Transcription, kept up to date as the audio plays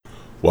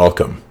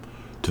Welcome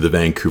to the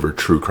Vancouver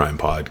True Crime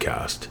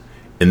Podcast.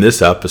 In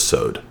this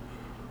episode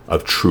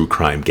of True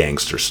Crime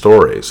Gangster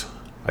Stories,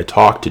 I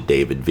talked to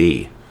David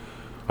V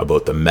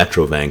about the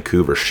Metro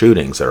Vancouver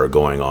shootings that are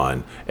going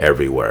on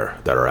everywhere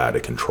that are out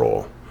of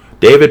control.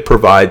 David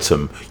provides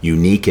some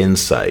unique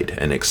insight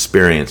and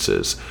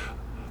experiences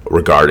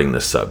regarding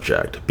the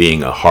subject,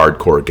 being a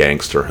hardcore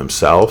gangster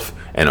himself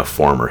and a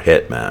former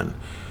hitman.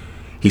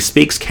 He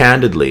speaks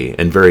candidly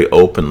and very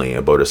openly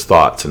about his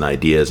thoughts and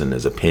ideas and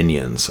his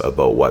opinions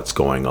about what's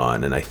going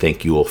on, and I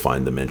think you will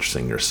find them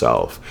interesting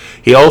yourself.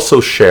 He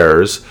also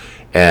shares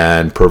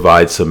and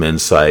provides some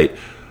insight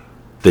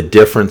the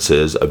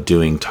differences of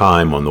doing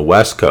time on the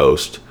West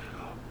Coast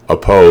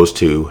opposed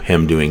to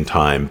him doing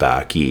time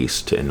back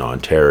east in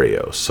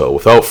Ontario. So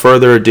without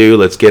further ado,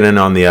 let's get in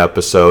on the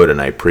episode,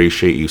 and I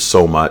appreciate you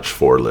so much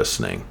for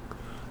listening.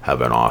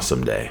 Have an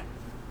awesome day.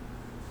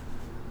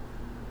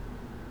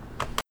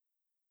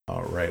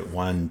 All right,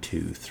 1,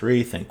 2,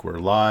 3. Think we're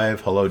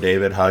live. Hello,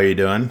 David. How are you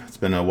doing? It's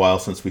been a while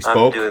since we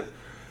spoke.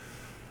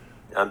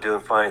 I'm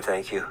doing fine,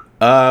 thank you.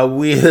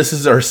 This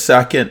is our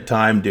second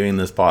time doing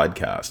this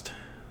podcast,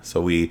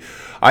 so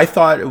I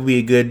thought it would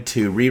be good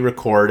to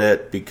re-record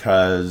it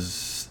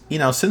because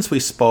since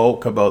we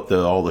spoke about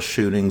all the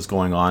shootings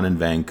going on in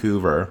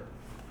Vancouver,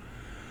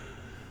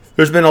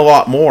 there's been a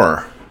lot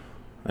more,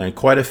 and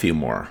quite a few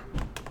more.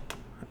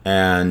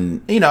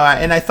 And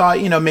I thought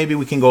maybe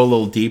we can go a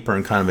little deeper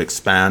and kind of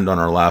expand on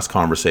our last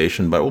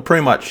conversation, but we'll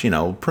pretty much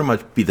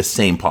be the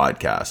same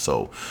podcast,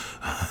 so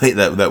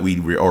that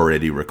we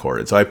already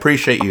recorded. So I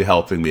appreciate you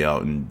helping me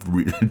out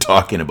and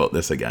talking about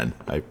this again.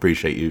 I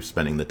appreciate you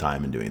spending the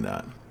time and doing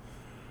that.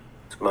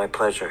 It's my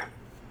pleasure.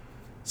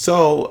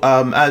 So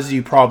as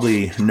you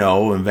probably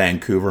know, in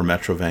Vancouver,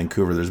 Metro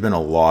Vancouver, there's been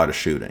a lot of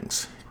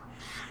shootings.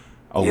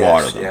 A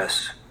lot of them.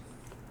 Yes.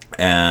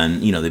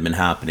 And, they've been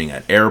happening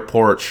at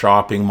airports,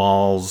 shopping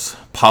malls,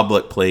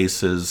 public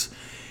places,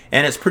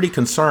 and it's pretty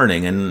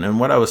concerning. And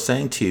what I was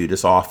saying to you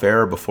just off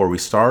air before we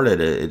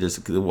started, it is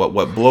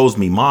what blows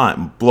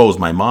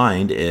my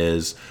mind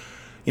is,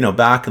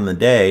 back in the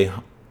day,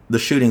 the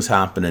shootings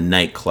happen in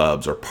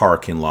nightclubs or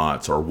parking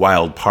lots or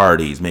wild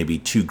parties, maybe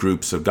two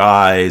groups of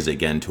guys, they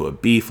get into a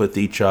beef with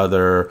each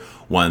other,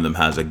 one of them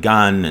has a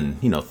gun,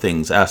 and,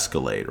 things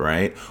escalate,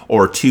 right?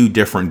 Or two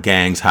different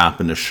gangs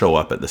happen to show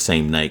up at the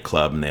same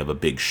nightclub and they have a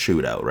big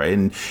shootout,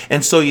 right?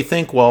 And so you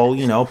think, well,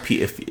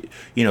 if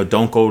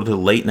don't go to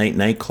late night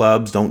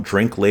nightclubs, don't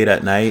drink late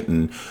at night,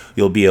 and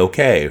you'll be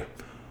okay.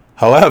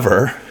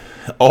 However,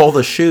 all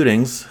the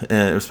shootings,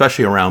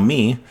 especially around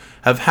me,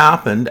 have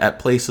happened at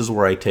places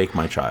where I take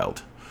my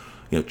child.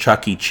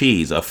 Chuck E.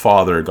 Cheese, a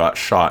father got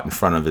shot in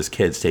front of his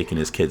kids, taking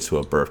his kids to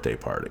a birthday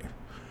party.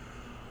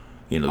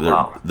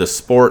 Wow.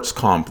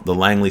 The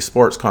Langley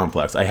Sports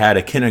Complex, I had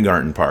a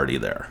kindergarten party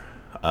there.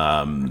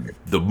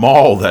 The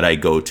mall that I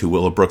go to,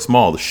 Willowbrooks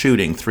Mall, the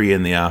shooting, 3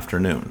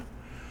 p.m.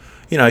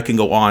 I can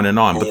go on and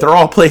on, but they're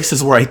all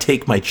places where I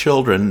take my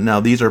children. Now,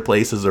 these are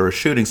places that are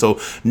shooting. So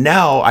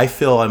now I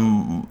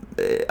feel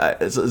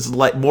it's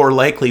more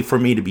likely for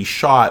me to be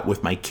shot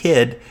with my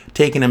kid,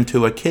 taking him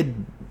to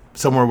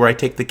somewhere where I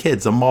take the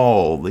kids, a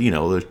mall,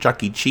 the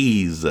Chuck E.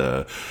 Cheese.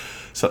 So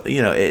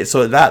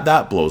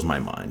that blows my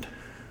mind.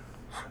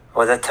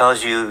 Well, that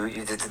tells you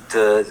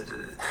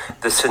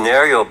the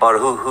scenario about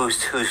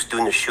who's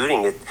doing the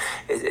shooting.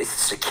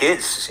 It's the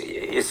kids.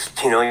 It's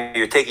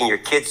you're taking your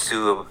kids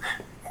to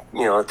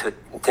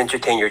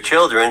entertain your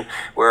children,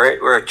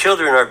 where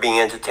children are being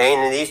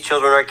entertained, and these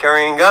children are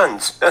carrying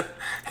guns. That's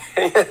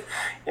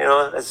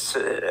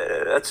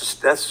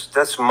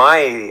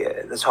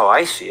how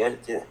I see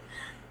it.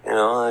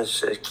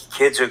 As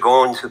kids are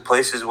going to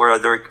places where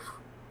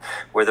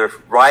their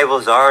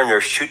rivals are, and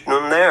they're shooting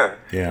them there.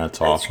 Yeah,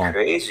 it's awful.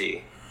 It's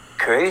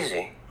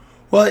crazy.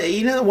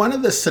 Well, one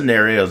of the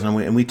scenarios,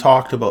 and we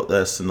talked about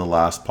this in the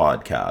last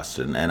podcast,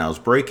 and I was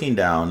breaking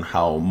down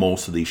how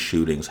most of these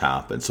shootings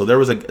happen. So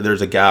there's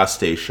a gas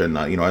station.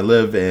 I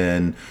live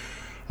in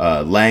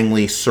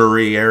Langley,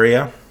 Surrey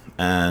area,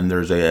 and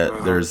there's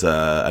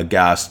a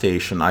gas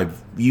station.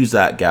 I've used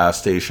that gas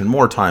station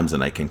more times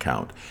than I can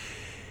count.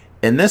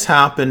 And this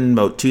happened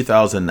about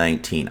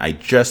 2019.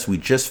 We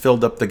just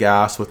filled up the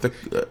gas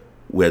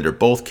we had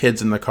both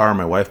kids in the car.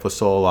 My wife was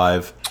still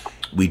alive.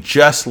 We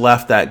just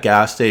left that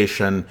gas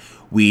station.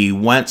 We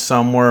went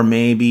somewhere,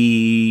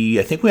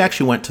 I think we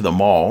actually went to the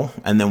mall,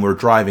 and then we're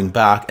driving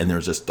back, and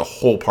there's the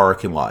whole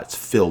parking lot. It's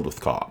filled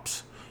with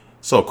cops.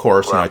 So, of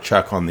course, I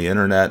check on the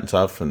internet and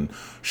stuff, and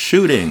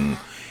shooting.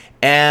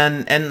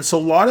 And so a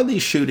lot of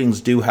these shootings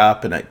do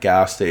happen at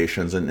gas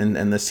stations,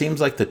 and it seems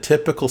like the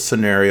typical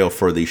scenario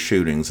for these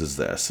shootings is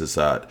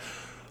that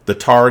the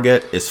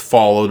target is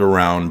followed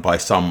around by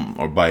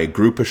a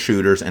group of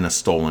shooters in a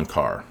stolen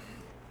car.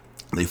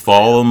 They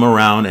follow them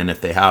around, and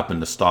if they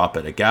happen to stop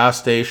at a gas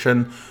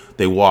station,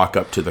 they walk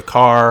up to the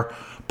car,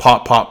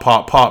 pop, pop,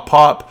 pop, pop,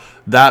 pop.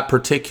 That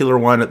particular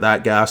one at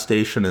that gas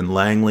station in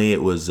Langley,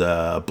 it was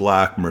a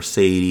black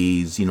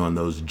Mercedes, in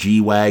those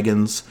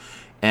G-Wagons,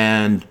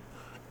 and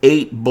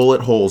 8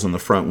 bullet holes in the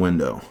front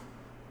window.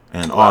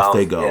 and off Wow.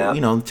 they go. Yeah.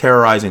 You know,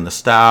 terrorizing the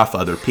staff,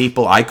 other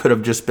people. I could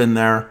have just been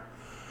there.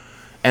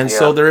 And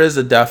so Yeah. there is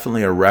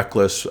definitely a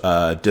reckless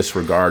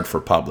disregard for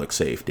public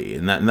safety,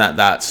 and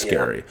that's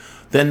scary.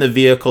 Then the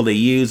vehicle they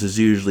use is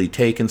usually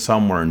taken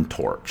somewhere and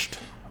torched.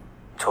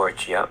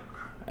 Torch. Yep.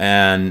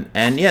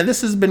 And yeah,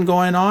 this has been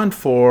going on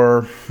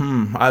for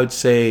I would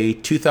say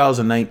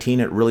 2019.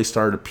 It really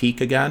started to peak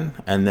again,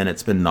 and then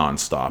it's been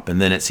nonstop. And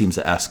then it seems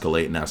to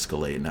escalate and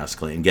escalate and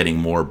escalate, and getting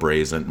more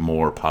brazen,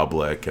 more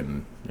public,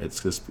 and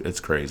it's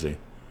crazy.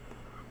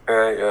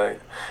 Right.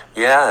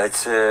 Yeah.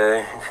 It's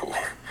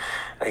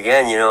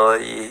again. You know,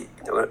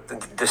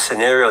 the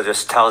scenario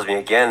just tells me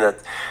again that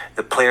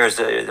the players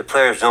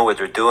know what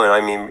they're doing.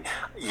 I mean,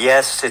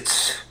 yes,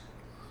 it's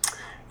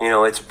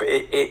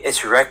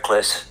it's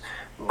reckless.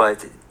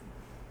 But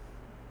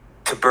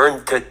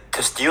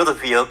to steal the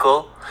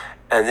vehicle,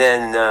 and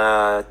then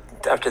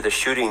after the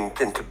shooting,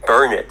 then to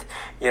burn it,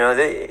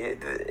 either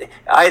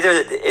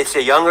it's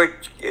a younger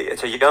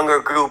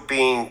group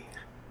being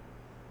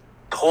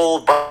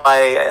told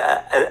by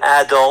an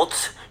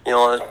adult,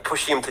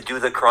 pushing him to do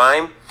the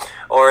crime,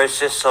 or it's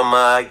just some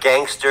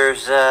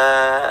gangsters,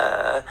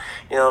 a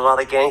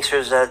lot of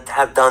gangsters that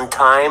have done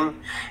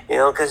time,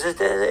 because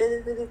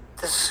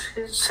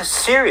it's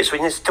serious.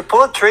 When to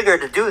pull a trigger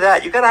to do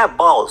that, you gotta have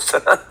balls.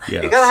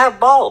 Yes. You gotta have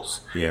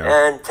balls. Yeah.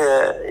 And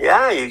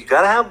you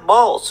gotta have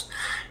balls.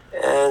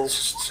 And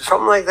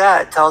something like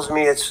that tells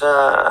me it's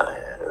a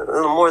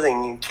little more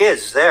than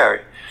kids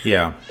there.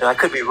 Yeah. And I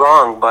could be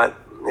wrong, but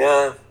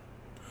yeah,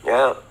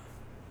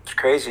 it's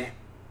crazy.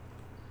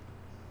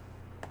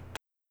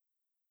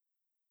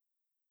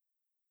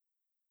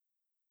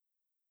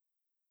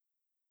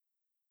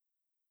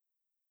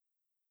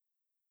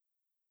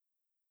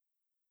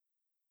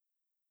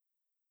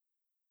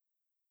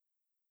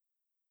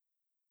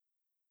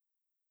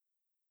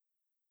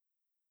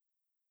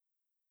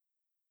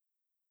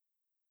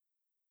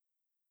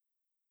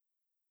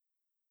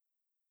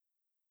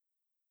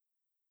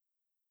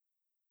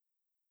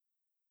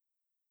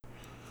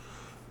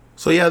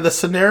 So yeah, the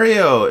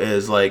scenario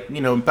is like,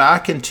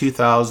 back in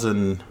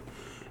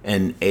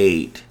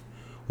 2008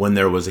 when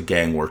there was a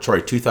gang war.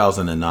 Sorry,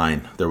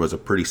 2009, there was a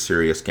pretty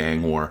serious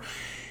gang war.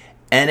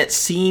 And it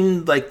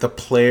seemed like the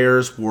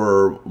players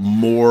were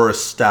more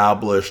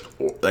established,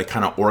 like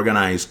kind of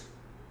organized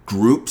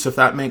groups, if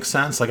that makes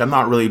sense. Like,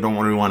 don't really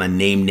want to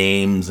name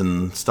names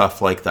and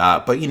stuff like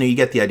that, but you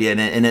get the idea.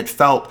 And it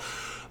felt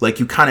like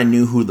you kind of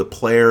knew who the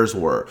players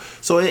were.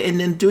 So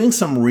in doing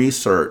some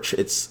research,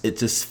 it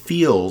just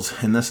feels,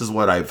 and this is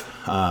what I've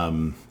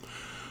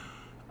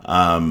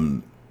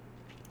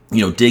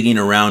digging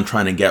around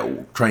trying to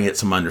get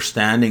some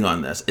understanding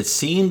on this. It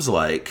seems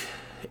like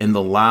in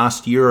the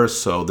last year or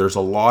so, there's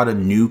a lot of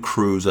new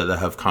crews that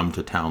have come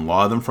to town. A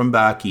lot of them from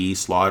back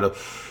east.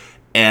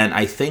 And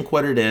I think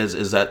what it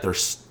is that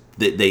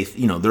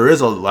there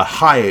is a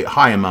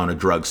high amount of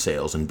drug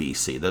sales in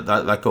BC.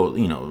 That goes,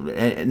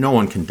 no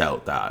one can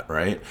doubt that,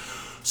 right?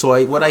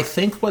 So what I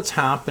think what's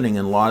happening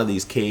in a lot of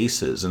these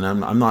cases, and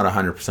I'm not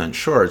 100%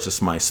 sure, it's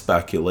just my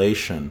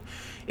speculation,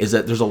 is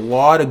that there's a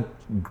lot of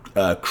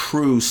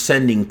crews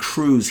sending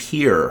crews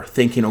here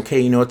thinking,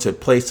 okay, it's a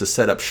place to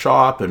set up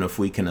shop, and if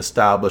we can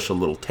establish a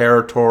little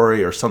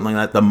territory or something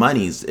like that, the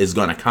money is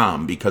going to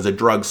come because the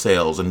drug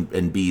sales in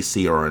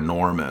BC are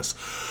enormous.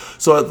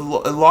 So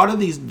a lot of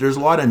there's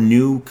a lot of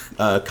new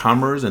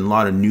comers and a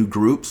lot of new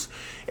groups.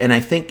 And I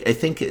think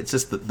it's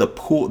just the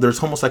pool.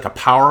 There's almost like a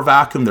power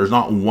vacuum. There's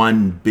not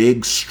one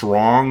big,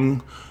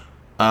 strong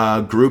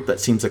group that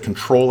seems to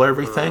control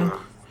everything.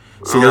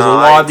 So there's a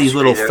lot of these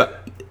little...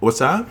 What's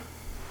that?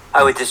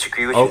 I would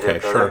disagree with you.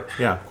 Okay, sure.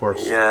 Yeah, of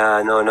course.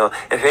 Yeah, no.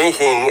 If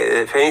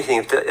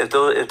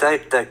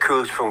that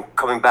crew's from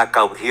coming back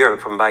out here,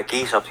 from back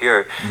east up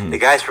here, the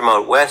guys from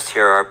out west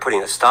here are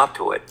putting a stop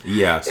to it.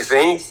 Yes. If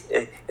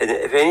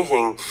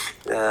anything,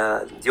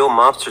 the old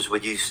mobsters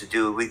would used to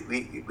do.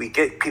 We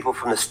get people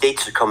from the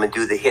States to come and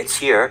do the hits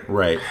here.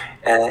 Right.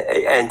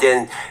 And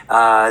then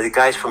the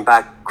guys from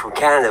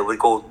Canada would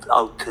go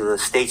out to the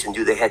States and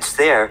do the hits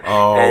there.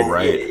 Oh, and,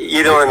 right.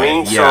 You know what I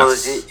mean?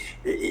 Yes. So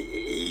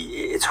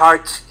it's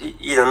hard,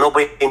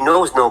 nobody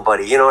knows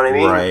nobody, you know what I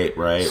mean?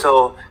 Right.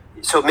 So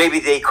maybe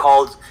they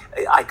called,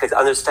 I could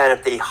understand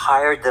if they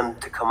hired them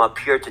to come up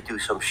here to do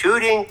some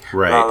shooting,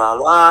 right.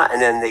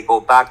 And then they go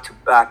back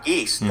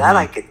east. Mm-hmm. That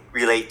I could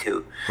relate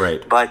to.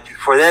 Right. But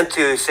for them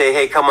to say,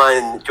 hey, come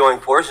on and join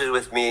forces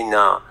with me,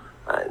 no,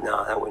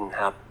 that wouldn't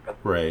happen.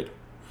 Right.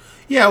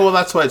 Yeah, well,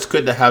 that's why it's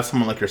good to have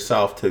someone like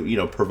yourself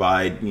to,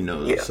 provide,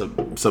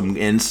 some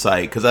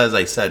insight. Because as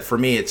I said, for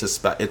me, it's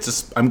just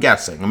I'm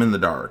guessing. I'm in the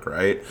dark,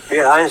 right?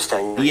 Yeah, I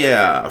understand.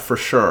 Yeah, for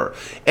sure.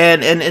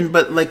 And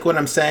but like what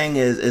I'm saying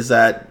is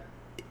that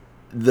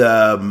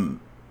I don't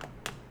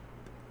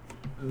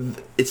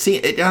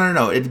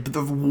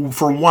know.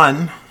 For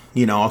one,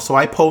 so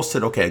I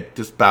posted. Okay,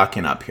 just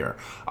backing up here.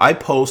 I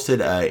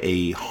posted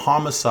a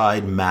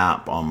homicide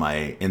map on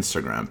my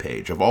Instagram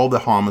page of all the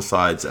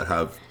homicides that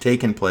have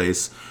taken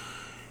place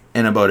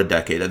in about a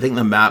decade. I think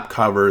the map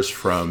covers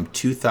from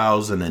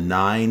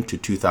 2009 to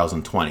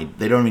 2020.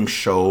 They don't even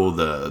show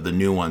the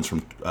new ones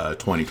from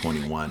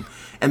 2021.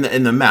 And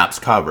the map's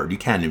covered. You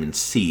can't even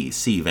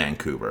see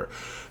Vancouver.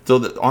 So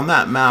on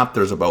that map,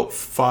 there's about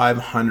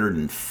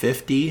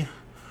 550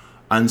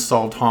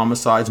 unsolved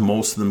homicides,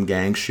 most of them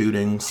gang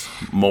shootings,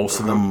 most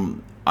of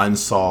them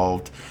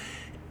unsolved.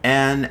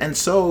 And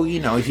so,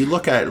 if you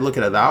look at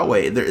it that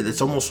way,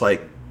 it's almost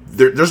like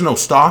there's no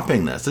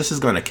stopping this. This is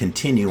going to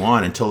continue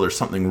on until there's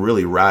something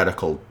really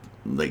radical,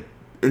 like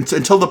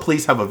until the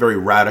police have a very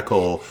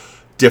radical,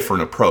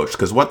 different approach.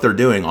 Because what they're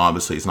doing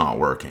obviously is not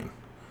working.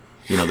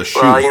 The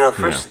shooting. Well,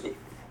 first,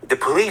 the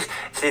police.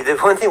 See, the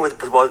one thing with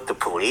the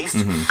police,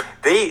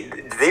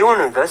 they want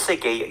to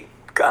investigate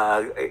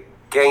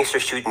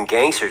gangsters shooting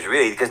gangsters,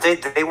 really, because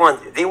they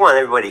want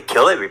everybody to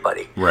kill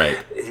everybody. Right.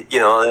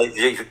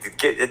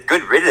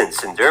 Good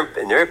riddance in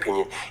their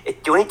opinion.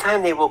 The only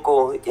time they will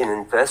go and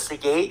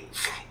investigate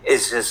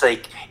is just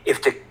like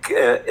if the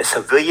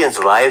civilians'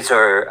 lives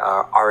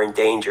are in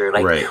danger.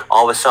 Like right.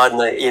 all of a sudden,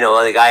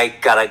 the guy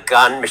got a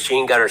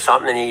machine gun or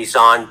something, and he's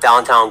on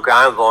downtown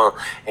Granville,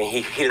 and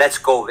he lets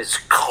go of his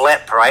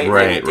clip, right?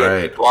 Right.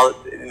 Right. Well,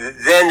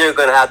 then they're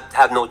going to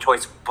have no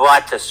choice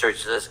but to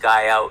search this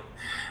guy out.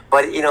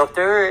 But if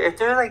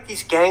they're like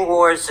these gang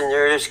wars and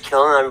they're just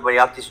killing everybody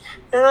up,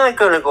 they're not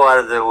going to go out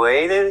of their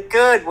way. They're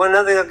good. One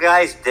other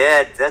guy's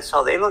dead. That's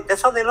how they look.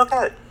 That's how they look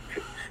at it.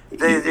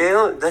 They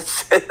don't.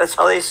 That's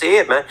how they see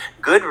it, man.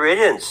 Good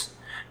riddance.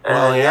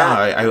 Well,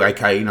 I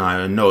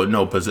am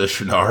no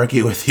position to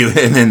argue with you,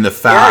 and the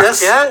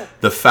facts,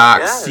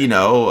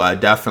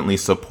 definitely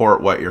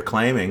support what you're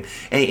claiming.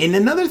 And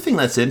another thing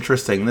that's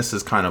interesting, this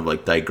is kind of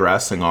like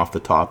digressing off the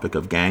topic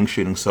of gang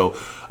shooting. So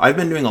I've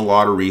been doing a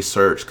lot of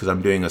research because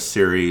I'm doing a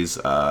series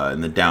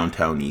in the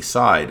downtown east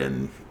side,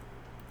 and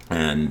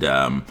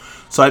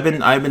so I've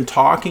been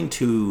talking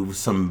to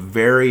some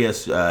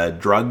various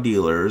drug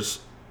dealers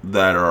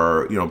that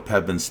are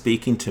have been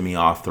speaking to me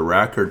off the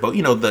record, but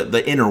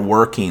the inner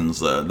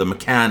workings, the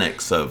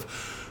mechanics of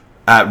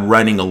at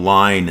running a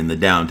line in the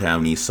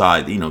downtown east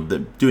side,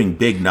 doing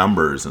big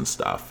numbers and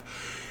stuff.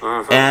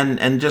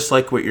 And just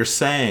like what you're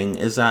saying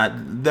is that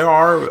there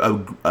are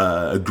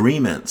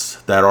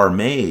agreements that are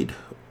made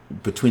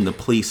between the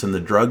police and the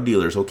drug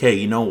dealers. Okay,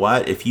 you know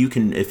what? If you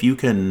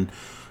can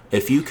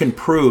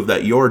prove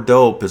that your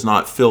dope is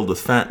not filled with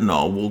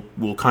fentanyl,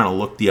 we'll kind of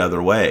look the other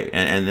way,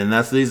 and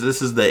this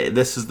is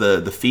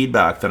the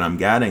feedback that I'm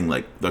getting,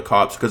 like the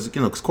cops, because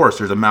of course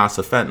there's a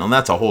massive fentanyl, and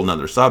that's a whole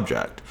nother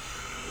subject.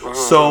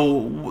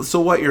 So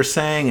what you're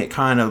saying, it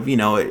kind of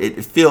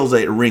it feels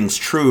like it rings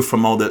true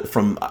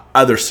from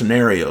other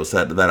scenarios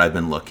that I've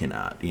been looking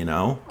at,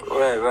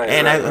 Right.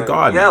 And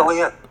God,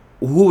 yeah.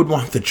 Who would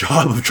want the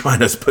job of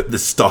trying to put the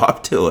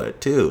stop to it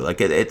too?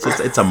 Like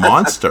it's a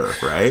monster,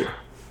 right?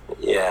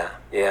 Yeah.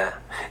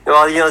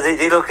 Well,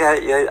 they look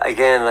at it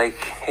again like,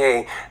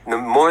 hey, the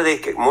more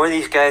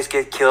these guys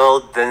get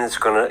killed, then it's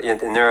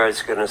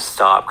gonna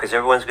stop because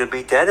everyone's gonna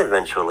be dead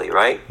eventually,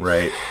 right?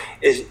 Right.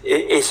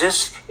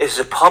 It's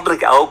a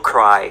public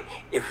outcry.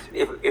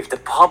 If the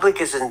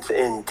public is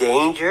in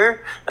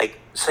danger, like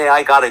say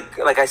I got a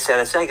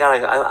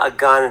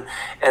gun,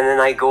 and then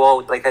I go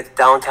out like at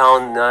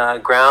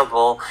downtown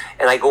Granville,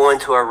 and I go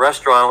into a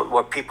restaurant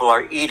where people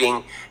are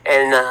eating,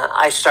 and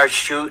I start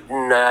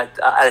shooting at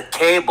a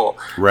table,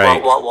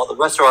 right, while the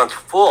restaurant's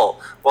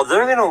full. Well,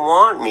 they're gonna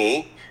want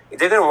me.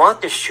 They're gonna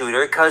want this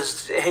shooter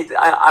because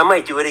I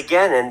might do it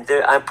again, and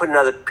I'm putting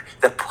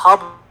the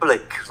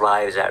public's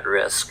lives at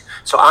risk.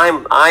 So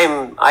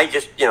I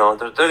just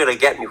they're gonna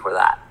get me for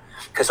that,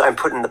 because I'm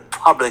putting the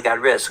public at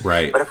risk.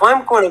 Right. But if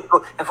I'm going to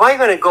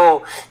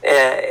go,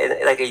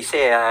 like you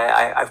say,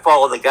 I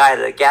follow the guy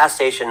to the gas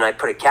station and I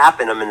put a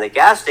cap in him in the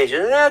gas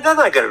station, they're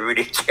not going to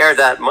really care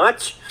that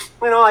much.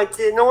 No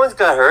one's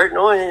got hurt.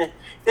 No one.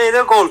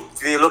 They'll go.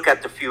 They look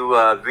at the few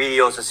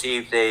videos to see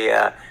if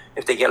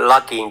they get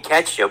lucky and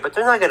catch you, but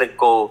they're not going to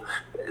go.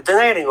 They're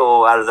not going to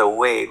go out of their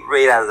way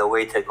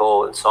to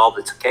go and solve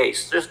this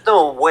case. There's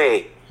no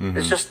way. Mm-hmm.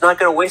 It's just not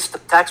going to waste the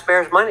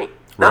taxpayers' money.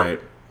 No.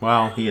 Right.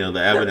 Well,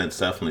 the evidence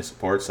definitely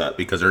supports that,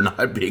 because they're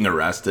not being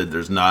arrested.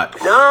 There's not,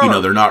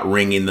 they're not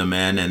ringing them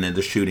in, and then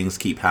the shootings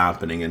keep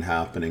happening and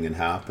happening and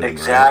happening.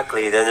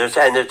 Exactly. Right?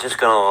 Then they're just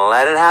going to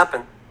let it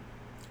happen.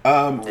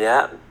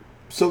 Yeah.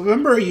 So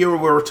remember, we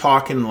were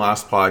talking in the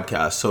last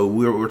podcast. So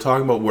we were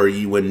talking about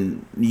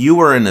when you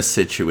were in a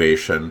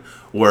situation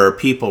where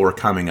people were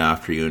coming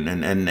after you,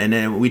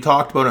 and we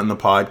talked about it in the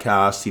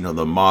podcast.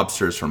 The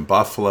mobsters from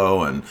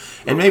Buffalo, and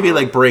maybe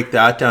like break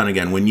that down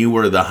again. When you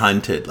were the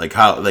hunted, like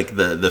how, like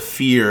the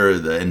fear,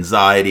 the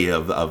anxiety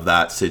of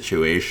that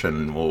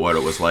situation, what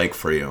it was like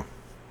for you.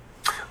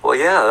 Well,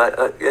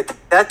 yeah. At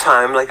that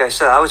time, like I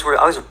said, I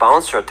was a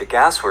bouncer at the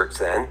gasworks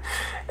then,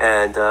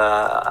 and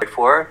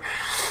before.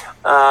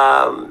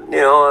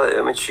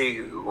 When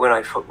she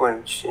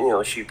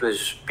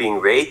was being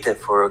raped and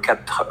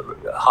kept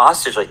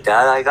hostage like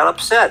that, I got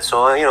upset.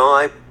 So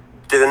I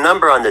did a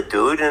number on the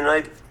dude, and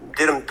I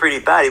did him pretty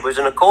bad. He was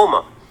in a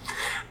coma.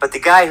 But the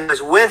guy who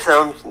was with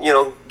him,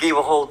 gave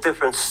a whole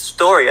different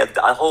story,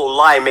 a whole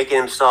lie, making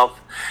himself,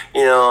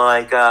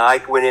 like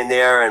I went in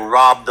there and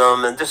robbed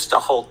them, and just a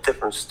whole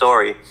different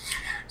story.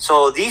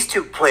 So these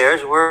two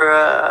players were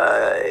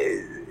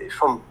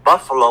from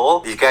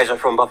Buffalo. These guys are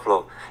from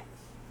Buffalo.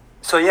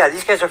 So yeah,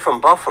 these guys are from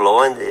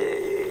Buffalo, and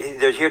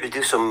they're here to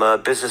do some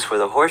business for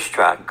the horse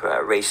track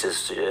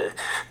races to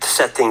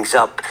set things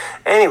up.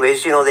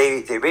 Anyways,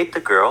 they raped the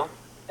girl,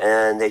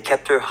 and they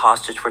kept her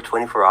hostage for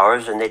 24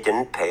 hours, and they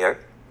didn't pay her.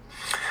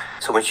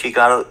 So when she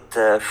got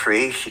out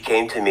free, she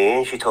came to me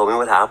and she told me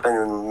what happened.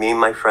 And me and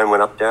my friend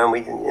went up there, and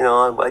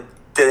I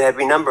did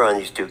every number on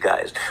these two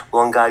guys.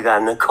 One guy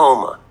got in a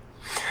coma.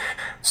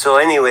 So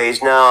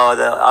anyways, now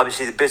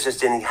obviously the business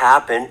didn't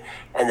happen,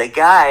 and the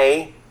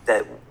guy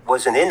that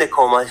wasn't in the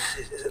coma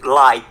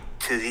lied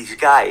to these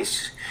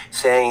guys,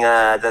 saying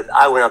that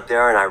I went up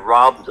there and I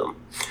robbed them.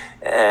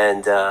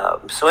 And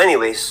so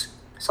anyways,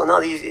 so now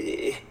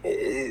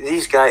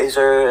these guys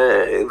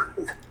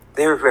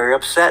they were very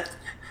upset,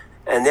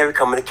 and they were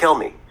coming to kill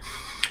me.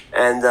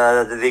 And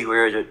they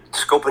were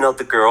scoping out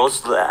the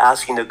girls,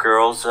 asking the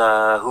girls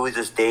who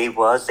this Dave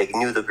was. They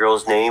knew the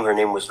girl's name. Her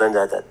name was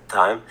Linda at that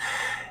time.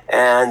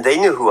 And they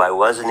knew who I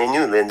was, and they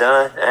knew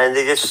Linda, and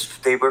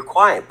they were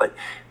quiet. But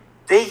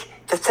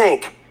to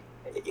think,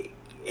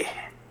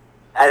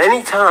 at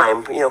any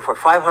time, for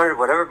 $500,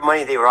 whatever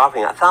money they were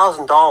offering,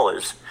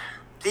 $1,000,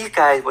 these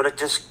guys would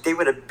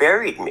have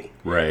buried me.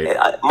 Right.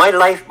 My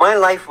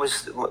life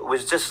was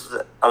just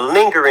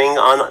lingering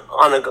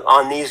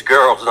on these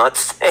girls, not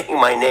saying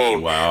my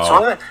name. Wow.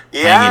 So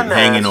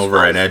hanging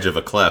over an edge of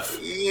a cliff.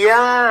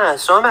 Yeah.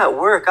 So I'm at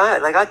work.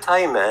 I tell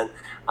you, man.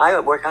 I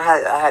at work. I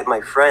had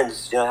my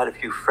friends. I had a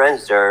few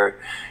friends there.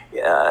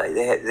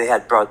 They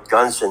had brought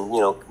guns and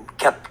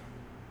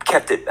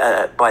kept it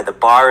by the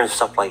bar and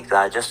stuff like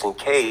that, just in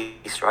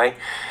case, right?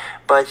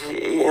 But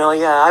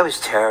I was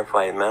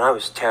terrified, man. I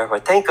was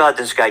terrified. Thank God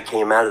this guy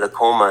came out of the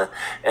coma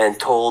and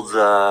told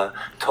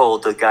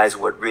the guys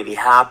what really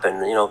happened.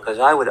 Because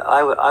I would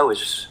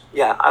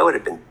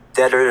have been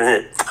deader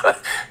than it.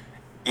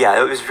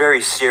 Yeah, it was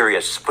very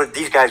serious. But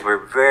these guys were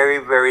very,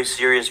 very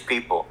serious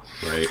people.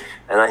 Right.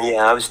 And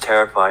I was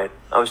terrified.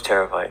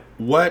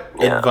 What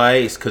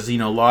advice? Because a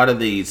lot of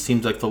these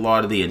seems like a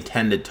lot of the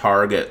intended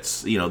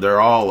targets.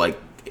 They're all like,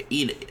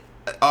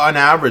 on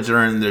average,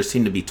 there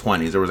seem to be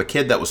 20s. There was a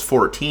kid that was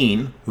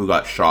 14 who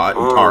got shot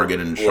and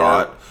targeted and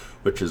shot,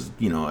 which is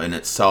in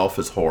itself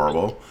is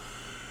horrible.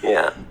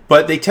 Yeah.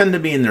 But they tend to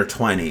be in their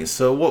 20s.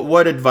 So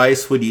what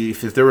advice would you,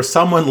 if there was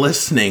someone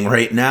listening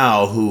right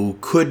now who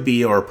could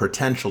be or a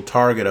potential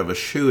target of a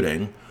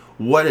shooting,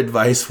 what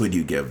advice would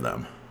you give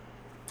them?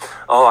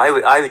 Oh,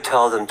 I would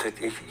tell them to,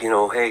 hey,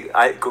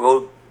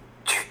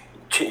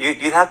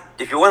 you have,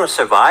 if you want to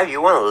survive,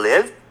 you want to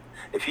live.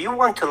 If you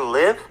want to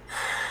live,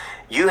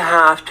 you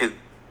have to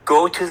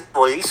go to the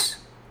police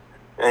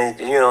and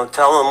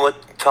tell them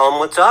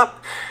what's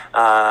up.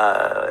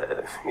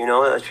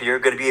 If you're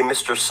going to be a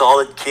Mr.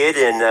 Solid kid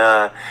and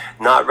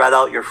not rat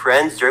out your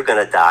friends, you're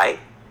going to die.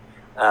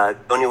 The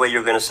only way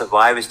you're going to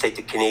survive is take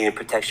the Canadian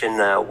Protection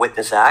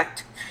Witness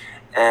Act,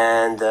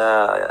 and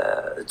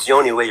it's the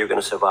only way you're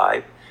going to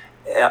survive.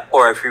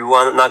 Or if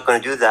you're not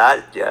going to do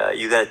that,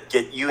 you got to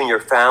get you and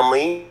your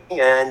family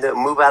and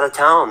move out of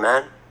town,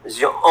 man. It's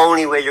the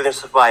only way you're going to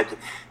survive.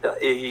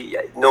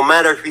 No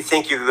matter if you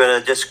think you're going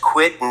to just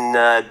quit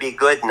and be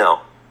good,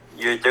 no.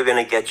 They're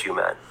going to get you,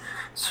 man.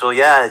 So,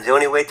 the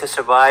only way to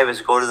survive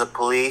is go to the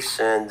police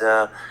and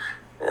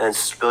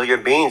spill your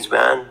beans,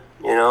 man.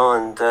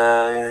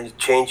 And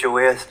change your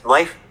way of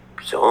life.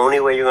 It's the only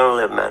way you're going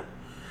to live,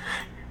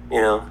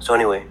 man. So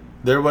anyway.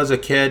 There was a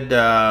kid,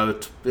 I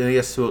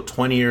guess about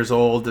 20 years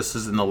old. This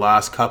is in the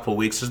last couple of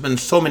weeks. There's been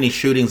so many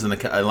shootings in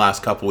the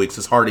last couple of weeks.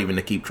 It's hard even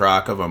to keep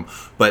track of them.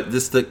 But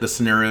the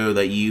scenario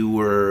that you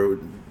were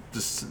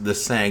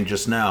just saying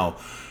just now,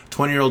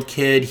 20-year-old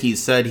kid, he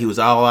said he was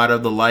all out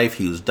of the life.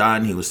 He was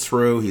done. He was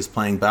through. He's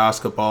playing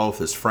basketball with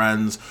his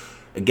friends.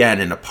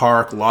 Again, in a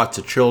park, lots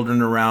of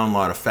children around, a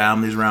lot of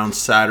families around.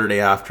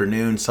 Saturday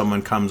afternoon,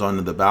 someone comes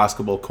onto the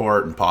basketball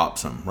court and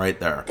pops him right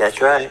there.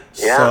 That's right.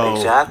 Yeah, so,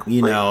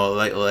 exactly.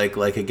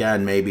 Like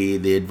again, maybe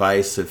the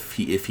advice if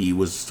he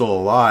was still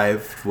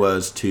alive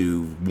was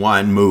to,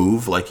 one,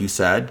 move, like you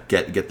said,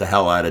 get the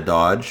hell out of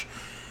Dodge.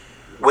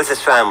 With his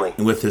family.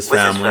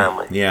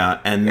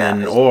 Yeah, and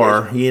then,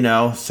 or,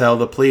 tell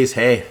the police,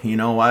 hey, you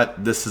know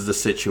what, this is the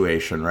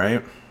situation,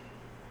 right?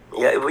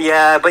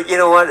 Yeah, but you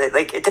know what?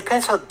 Like, it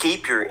depends how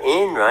deep you're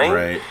in,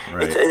 right?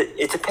 Right.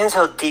 It depends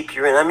how deep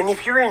you're in. I mean,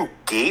 if you're in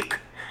deep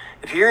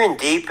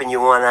and you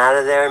want out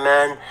of there,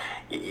 man,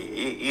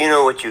 you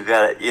know what you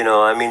got.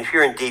 I mean, if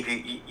you're in deep,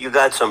 you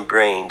got some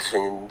brains,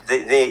 and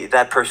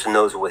that person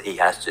knows what he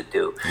has to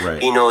do.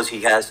 Right. He knows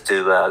he has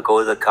to go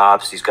to the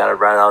cops. He's got to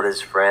rat out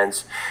his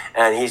friends,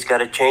 and he's got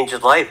to change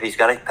his life. He's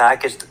got to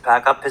pack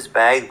up his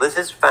bag with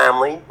his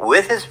family,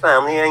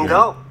 and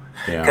go.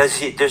 Because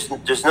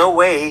there's no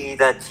way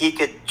that he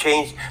could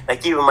change,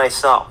 like even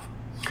myself.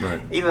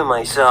 Right. Even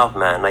myself,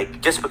 man, like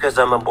just because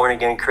I'm a born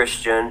again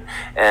Christian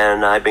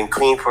and I've been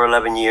clean for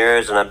 11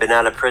 years and I've been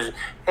out of prison,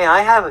 hey,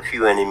 I have a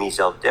few enemies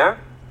out there.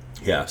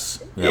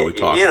 Yes. Yeah, we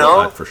talked You about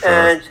that know, for sure.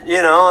 and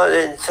you know,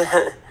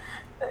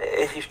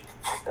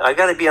 I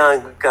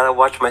gotta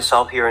watch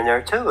myself here and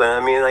there too. And I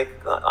mean, like,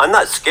 I'm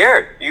not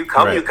scared. You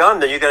come, Right. you come.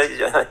 Then you gotta,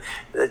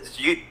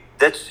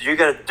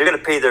 they're gonna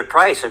pay their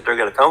price if they're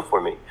gonna come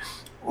for me.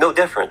 No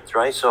difference,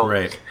 right? So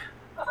Right.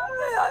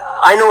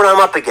 I know what I'm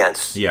up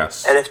against.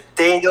 Yes. And if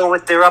they know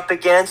what they're up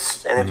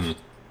against, and if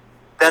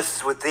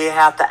that's what they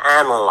have to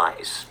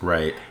analyze,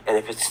 Right. and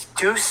if it's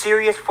too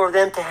serious for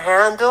them to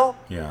handle,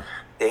 Yeah.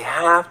 they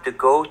have to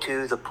go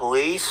to the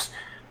police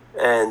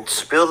and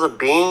spill the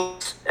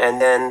beans,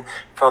 and then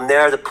from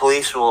there the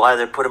police will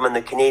either put him in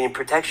the Canadian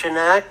Protection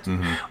Act,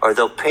 or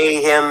they'll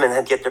pay him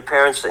and get their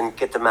parents and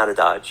get them out of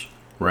Dodge.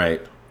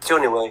 Right. It's the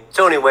only way. It's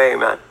the only way,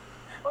 man.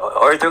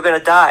 Or they're gonna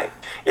die.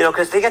 You know,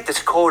 because they got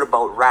this code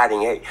about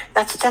ratting. Hey,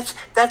 that's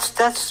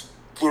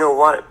you know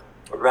what?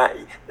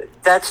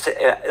 That's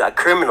a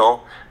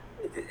criminal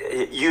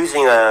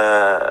using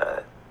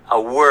a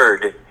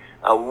word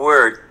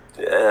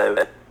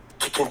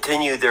to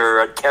continue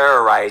their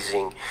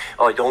terrorizing.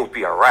 Oh, don't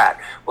be a rat.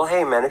 Well,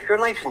 hey, man, if your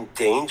life's in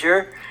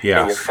danger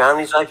and your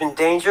family's life in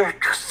danger,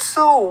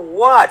 so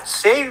what?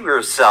 Save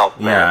yourself,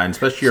 man. Yeah, and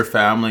especially your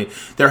family.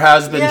 There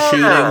has been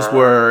shootings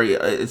where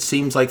it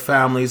seems like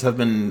families have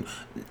been,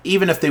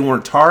 even if they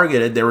weren't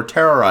targeted, they were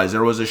terrorized.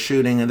 There was a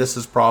shooting, and this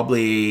is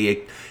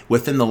probably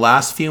within the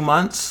last few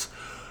months.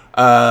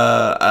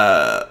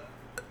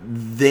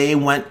 They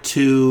went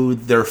to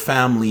their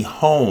family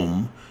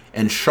home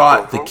and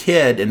shot the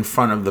kid in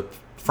front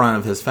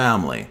of his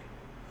family.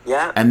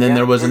 Yeah. And then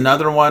there was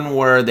another one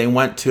where they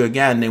went to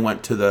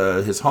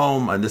his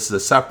home, and this is a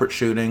separate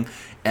shooting,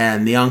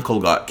 and the uncle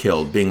got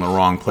killed being in the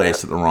wrong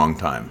place at the wrong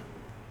time.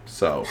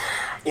 So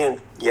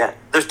yeah.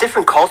 There's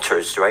different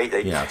cultures, right?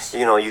 Yes.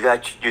 You know, you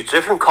got your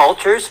different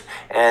cultures,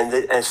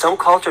 and some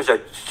cultures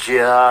are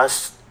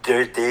just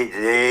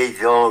they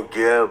don't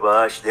give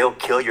a they'll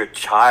kill your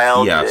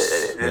child.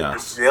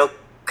 Yes. They'll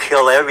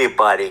kill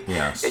everybody.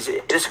 Yes. It's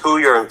just who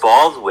you're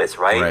involved with,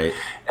 right? Right.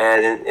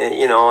 And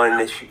you know,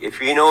 and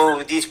if you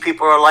know these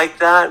people are like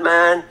that,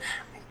 man,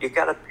 you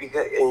got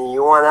and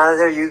you want out of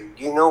there,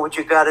 you know what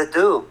you got to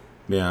do.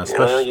 Yeah,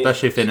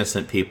 especially if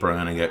innocent people are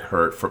going to get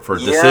hurt for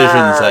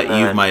decisions that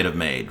you might have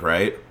made,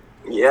 right?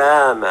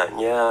 Yeah, man.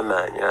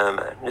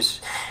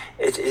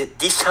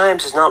 These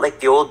times is not like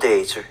the old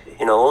days.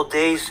 You know, old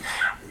days,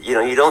 you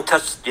know, you don't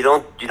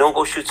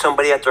go shoot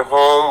somebody at their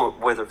home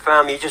with their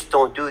family.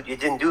 You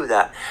didn't do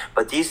that.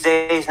 But these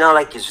days now,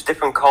 like, it's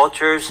different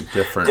cultures,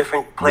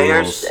 different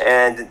players, rules.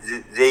 And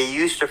they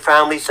use their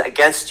families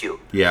against you.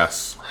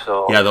 Yes.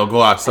 So yeah, they'll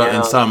go out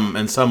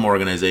in some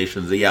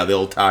organizations. Yeah,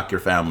 they'll attack your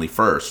family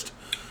first,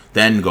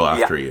 then go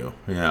after you.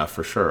 Yeah,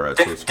 for sure.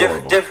 It's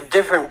horrible.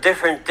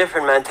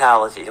 Different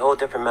mentality, whole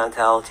different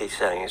mentality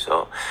setting.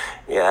 So,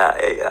 yeah,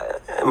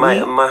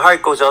 my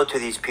heart goes out to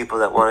these people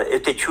that want to.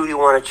 If they truly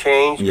want to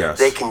change,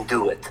 they can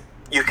do it.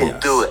 You can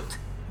do it.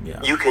 Yeah.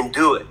 You can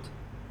do it.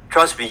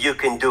 Trust me, you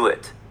can do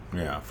it.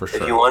 Yeah, for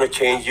sure. If you want to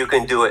change, you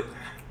can do it.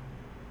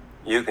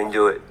 You can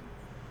do it.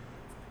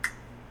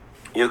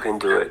 You can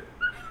do it.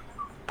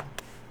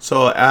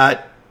 So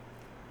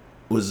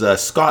was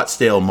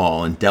Scottsdale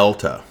Mall in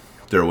Delta.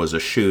 There was a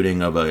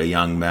shooting of a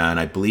young man.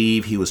 I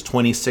believe he was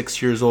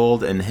 26 years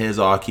old, and his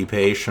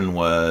occupation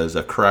was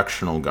a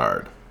correctional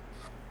guard.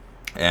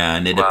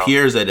 And it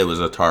appears that it was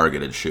a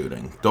targeted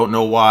shooting. Don't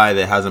know why.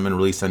 There hasn't been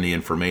released any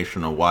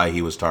information on why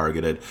he was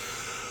targeted.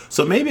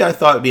 So maybe I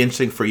thought it'd be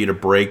interesting for you to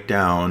break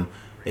down,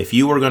 if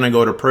you were going to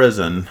go to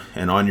prison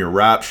and on your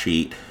rap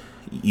sheet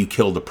you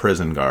killed a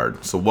prison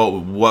guard. So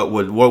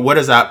what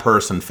is that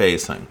person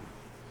facing?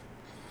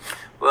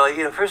 Well,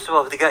 you know, first of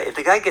all, if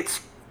the guy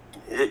gets,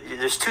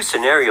 there's two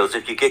scenarios.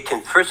 If you get,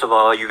 first of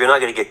all, you're not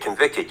going to get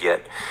convicted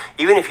yet.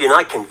 Even if you're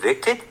not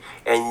convicted,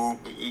 and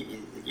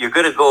you're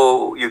going to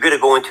go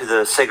into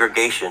the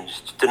segregation.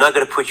 They're not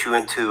going to put you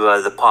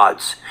into the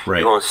pods. Right.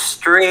 You're going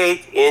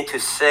straight into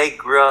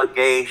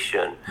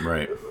segregation.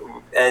 Right.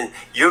 And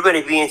you're going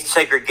to be in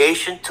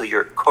segregation till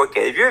your court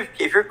case.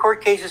 If your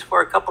court case is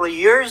for a couple of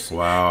years,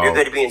 wow, you're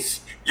going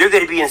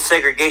to be in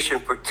segregation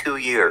for 2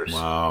 years.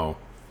 Wow.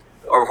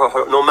 Or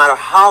no matter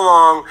how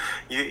long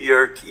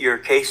your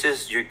case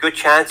is, your good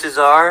chances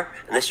are,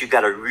 unless you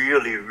got a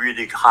really,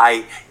 really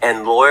high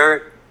end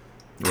lawyer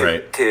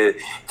to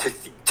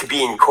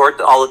be in court,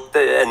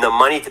 and the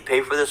money to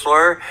pay for this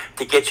lawyer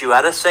to get you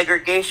out of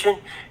segregation,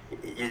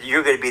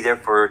 you're going to be there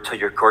till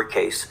your court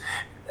case.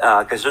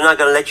 Because they're not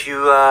going to let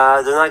you.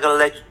 They're not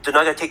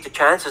going to take the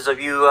chances of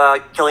you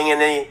killing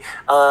any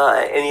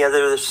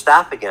other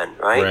staff again,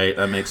 right? Right.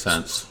 That makes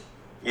sense.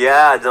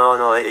 Yeah.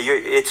 No.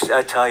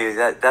 I tell you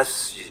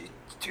that's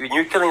when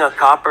you're killing a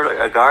cop or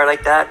a guard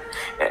like that,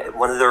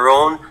 one of their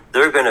own.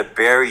 They're going to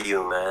bury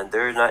you, man.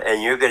 They're not,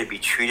 and you're going to be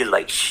treated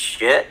like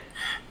shit.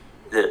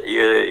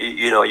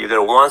 You're going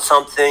to want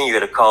something. You're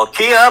going to call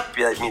key up.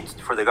 That means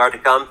for the guard to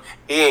come.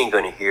 He ain't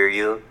going to hear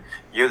you.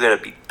 you're going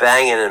to be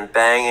banging and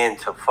banging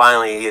until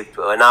finally,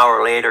 an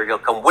hour later, he'll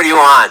come, what do you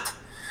want?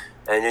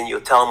 And then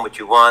you'll tell him what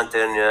you want,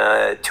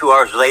 and 2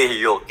 hours later,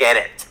 you'll get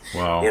it.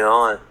 Wow. You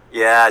know?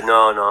 Yeah,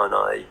 no.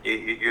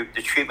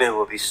 The treatment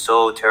will be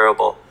so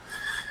terrible.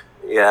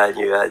 Yeah,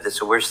 that's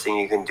the worst thing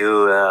you can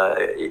do.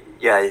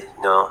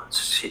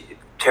 It's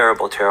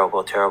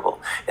terrible.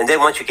 And then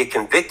once you get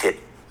convicted,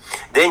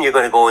 then you're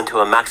going to go into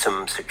a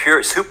maximum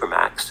security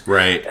supermax.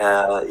 Right.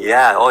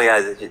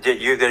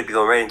 You're going to be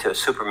going right into a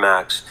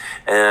supermax.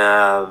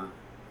 You're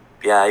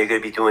going to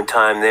be doing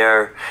time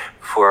there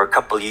for a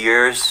couple of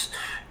years,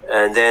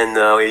 and then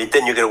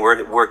you're going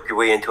to work your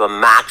way into a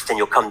max. Then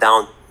you'll come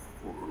down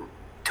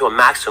to a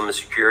maximum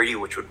security,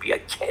 which would be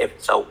if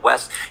it's out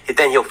west.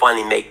 Then he'll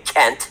finally make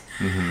Kent,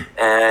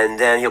 and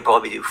then he'll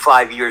probably do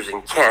 5 years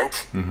in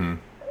Kent,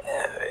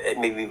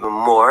 maybe even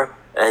more,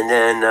 and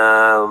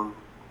then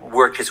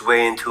work his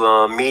way into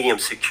a medium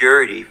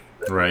security.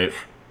 Right.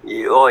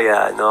 Oh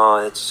yeah, no,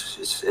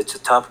 it's a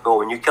tough go.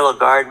 When you kill a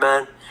guard,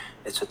 man,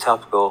 it's a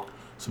tough go.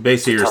 So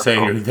basically, you're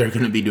saying they're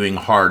going to be doing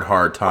hard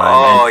time.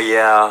 Oh,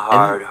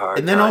 hard.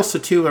 And then time. also,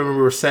 too, I remember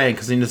we were saying,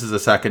 because this is the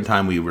second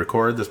time we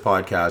recorded this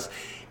podcast,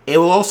 it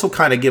will also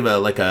kind of give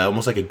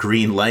almost like a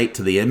green light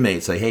to the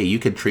inmates. Say, hey, you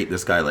can treat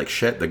this guy like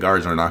shit. The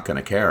guards are not going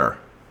to care.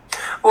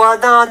 Well,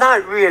 no,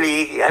 not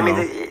really. I mean,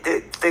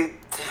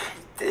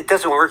 it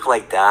doesn't work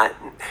like that.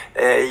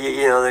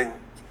 The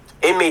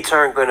inmates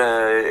aren't going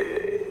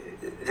to...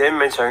 The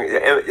inmates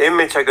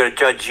are going to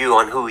judge you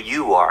on who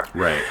you are.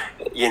 Right.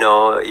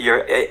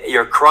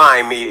 Your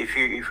crime. If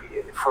you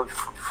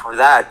for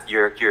that,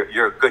 you're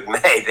a good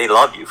man. They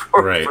love you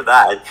for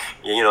that.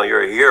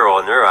 You're a hero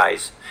in their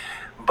eyes.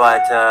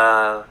 But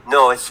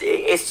no,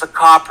 it's the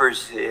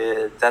coppers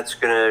that's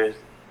gonna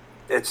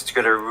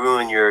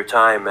ruin your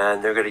time,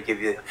 man. They're gonna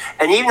give you,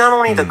 and even not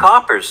only the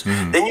coppers.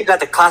 Then you got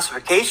the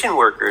classification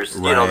workers.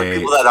 Right. The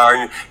people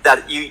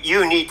that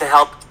you need to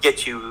help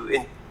get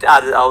you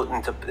out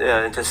into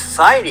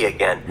society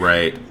again.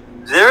 Right.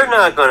 They're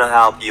not going to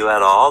help you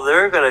at all.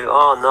 They're going to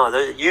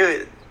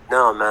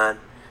no, man.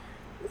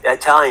 I'm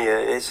telling you,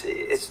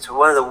 it's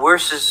one of the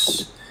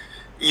worstest.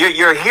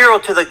 You're a hero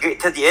to the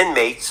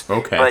inmates.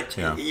 Okay. But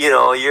you're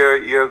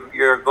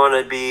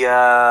going to be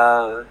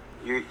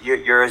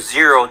you're a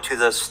zero to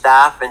the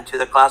staff and to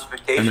the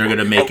classification. And they're going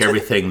to make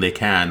everything they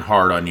can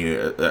hard on you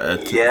to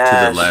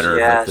the letter.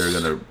 Yes. They're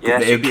going to.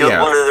 Yes. You killed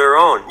one of their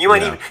own. You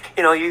might even.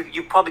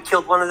 You probably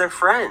killed one of their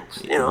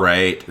friends.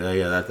 Right.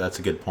 Yeah. That's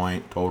a good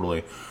point.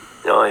 Totally.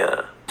 Oh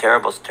yeah.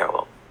 Terrible.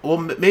 Well,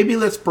 maybe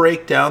let's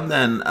break down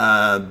then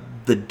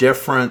the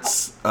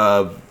difference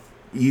of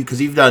you,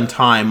 because you've done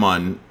time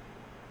on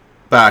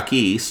back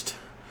east.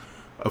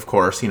 Of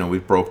course, we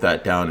broke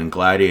that down in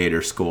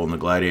Gladiator School, in the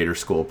Gladiator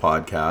School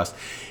podcast.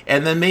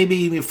 And then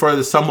maybe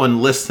for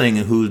someone listening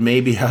who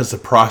maybe has a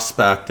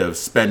prospect of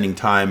spending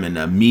time in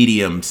a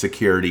medium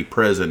security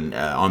prison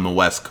on the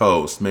West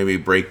Coast, maybe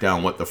break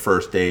down what the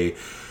first day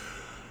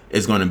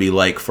is going to be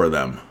like for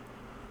them.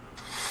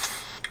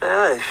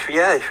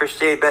 First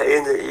day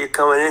you're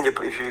coming in.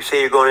 If you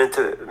say you're going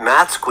into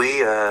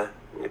Matsqui,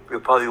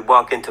 you'll probably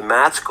walk into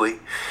Matsqui.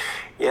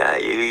 Yeah,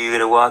 you're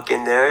gonna walk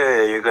in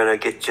there. You're gonna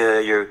get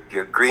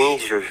your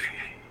greens. You're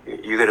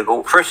gonna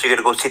go first. You're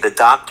gonna go see the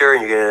doctor,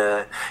 and you're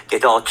gonna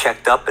get all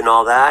checked up and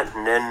all that,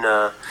 and then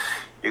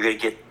you're gonna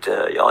get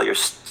all your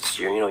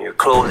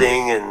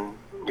clothing and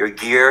your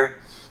gear.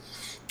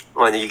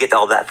 Well, you get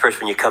all that first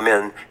when you come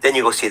in. Then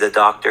you go see the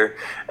doctor,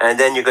 and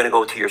then you're gonna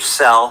go to your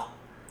cell.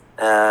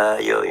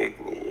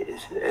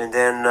 And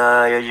then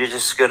you're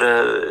just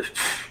gonna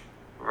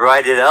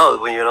ride it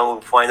out.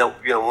 When find out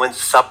when's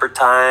supper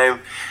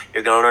time.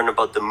 You're gonna learn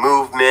about the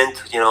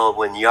movement.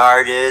 When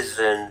yard is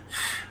and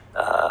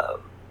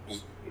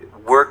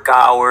work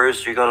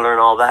hours. You're gonna learn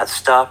all that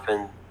stuff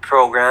and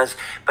programs.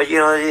 But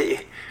you're in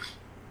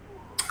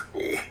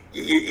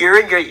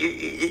your.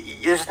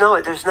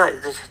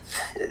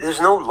 There's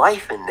no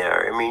life in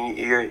there. I mean,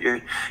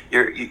 you're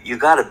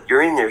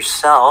in your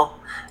cell.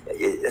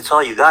 That's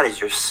all you got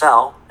is your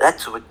cell.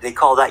 That's what they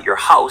call that your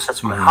house.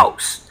 That's my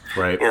house.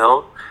 Right.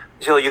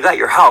 So you got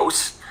your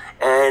house,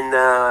 and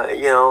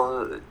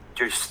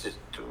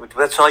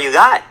that's all you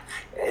got.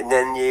 And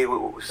then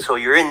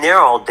you're in there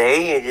all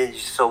day, and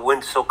so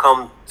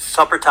come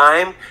supper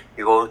time,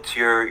 you go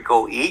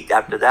eat.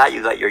 After that,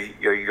 you got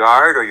your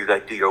yard, or you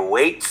got to do your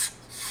weights.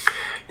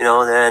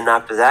 Then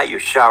after that, you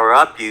shower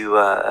up. You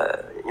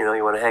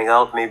want to hang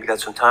out. Maybe got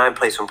some time,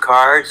 play some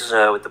cards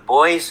with the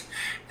boys.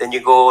 Then you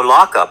go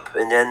lock up,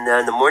 and then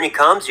in the morning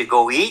comes, you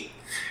go eat,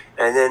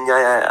 and then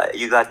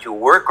you got your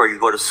work, or you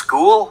go to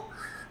school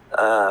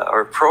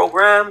or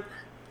program,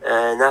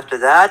 and after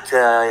that,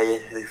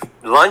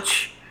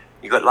 lunch.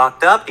 You got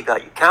locked up. You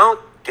got your count.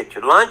 Get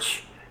your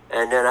lunch,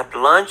 and then after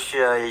lunch,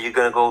 you're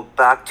gonna go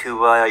back to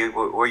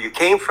where you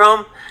came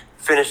from.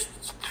 Finish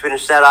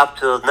that up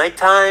till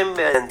nighttime,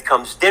 and then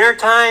comes dinner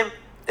time.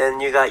 Then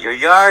you got your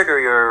yard or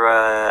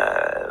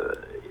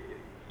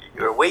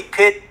your weight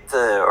pit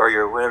or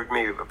your whatever,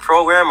 maybe a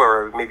program,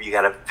 or maybe you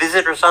got a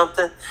visit or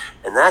something,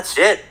 and that's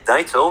it.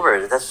 Night's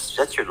over.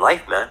 That's your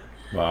life, man.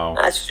 Wow.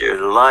 That's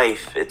your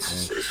life. Oh,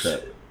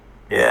 shit.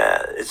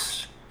 Yeah,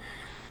 it's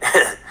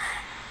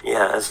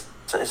yeah,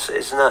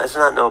 it's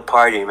not no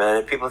party, man.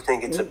 If people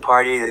think it's a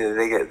party,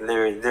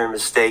 they're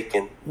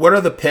mistaken. What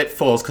are the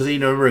pitfalls? Because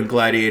remember in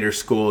gladiator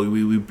school,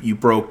 you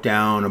broke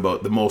down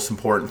about the most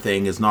important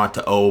thing is not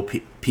to owe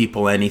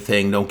people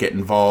anything, don't get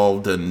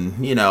involved, and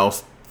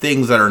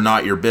things that are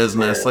not your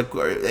business. Yeah. Like,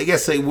 I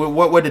guess,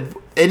 what did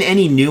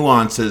any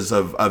nuances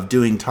of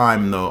doing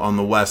time on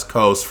the West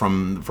Coast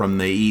from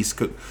the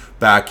east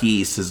back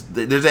east? Is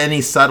there's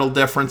any subtle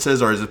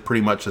differences, or is it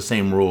pretty much the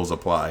same rules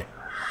apply?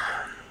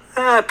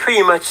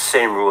 Pretty much the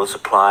same rules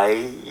apply.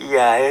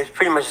 Yeah, it's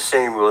pretty much the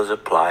same rules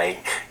apply.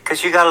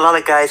 Because you got a lot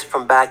of guys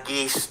from back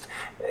east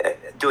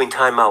doing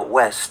time out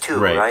west too,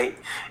 right?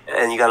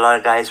 And you got a lot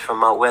of guys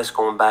from out west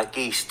going back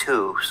east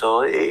too.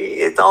 So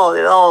it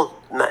all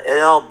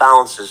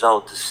balances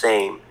out the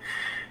same.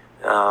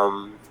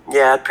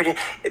 Yeah, pretty.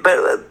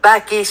 But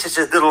back east is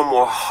a little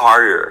more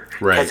harder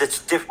because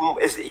it's different.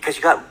 Because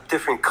you got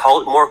different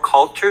more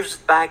cultures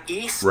back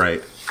east,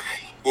 right?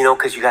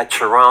 Because you got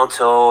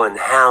Toronto and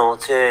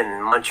Hamilton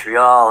and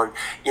Montreal,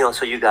 and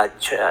so you got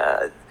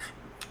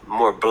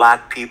more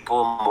black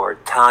people, more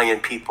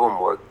Italian people,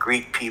 more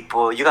Greek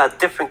people. You got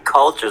different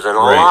cultures and a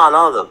lot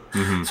of them.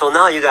 Mm-hmm. So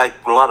now you got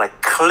a lot of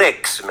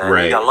cliques, man.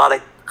 Right. You got a lot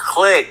of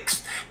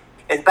cliques.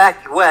 And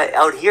back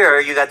out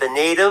here, you got the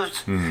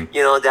natives,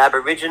 the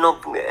Aboriginal,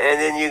 and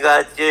then you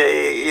got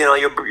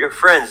your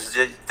friends.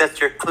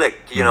 That's your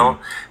clique,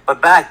 But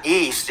back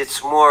east,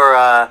 it's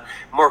more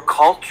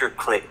culture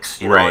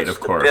cliques, right? It's Of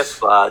course.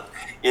 The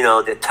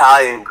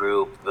Italian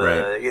group,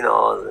 right.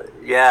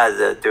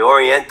 The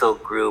Oriental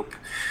group.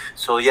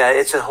 So yeah,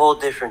 it's a whole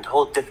different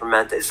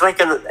mentality. It's like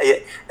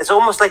it's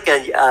almost like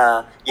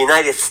a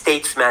United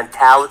States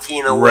mentality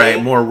in a way.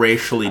 Right, more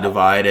racially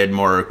divided,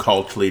 more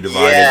culturally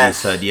divided.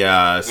 Yes. You said,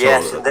 yeah. So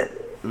yes,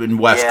 in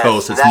West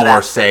Coast, it's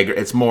more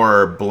it's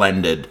more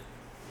blended.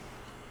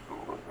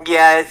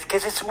 Yeah,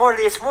 because it's more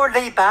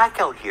laid back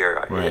out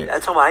here. Right.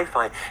 That's what I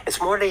find. It's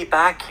more laid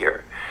back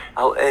here.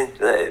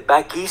 And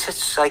back east,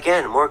 it's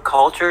again more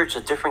culture. It's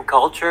a different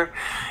culture,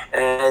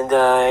 and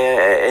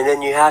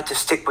then you have to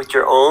stick with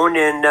your own,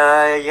 and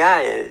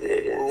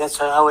and that's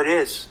how it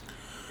is.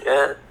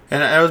 Yeah.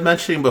 And I was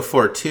mentioning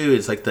before too,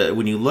 it's like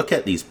when you look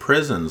at these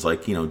prisons,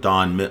 like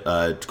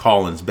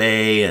Collins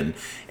Bay and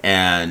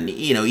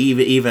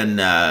even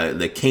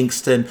the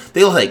Kingston,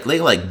 they look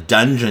like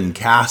dungeon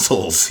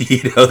castles.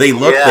 They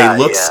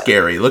look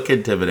scary, look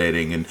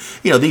intimidating, and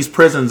these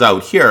prisons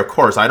out here, of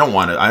course, I don't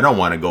want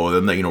to go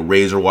with them.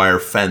 Razor wire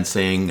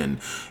fencing, and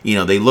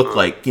they look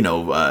like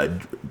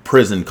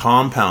prison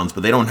compounds,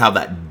 but they don't have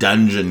that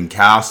dungeon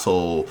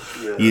castle.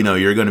 Yeah.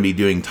 You're going to be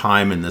doing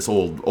time in this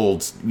old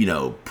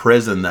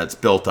prison that's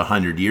built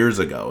 100 years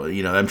ago.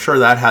 I'm sure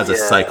that has a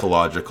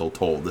psychological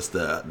toll. This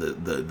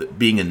the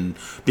being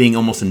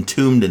almost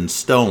entombed in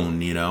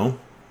stone.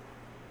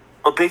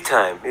 Oh, big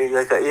time!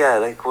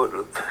 Like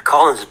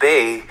Collins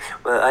Bay.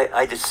 Well,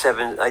 I did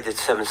seven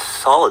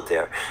solid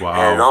there.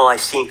 Wow! And all I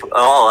seen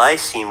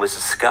was the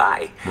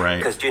sky. Right.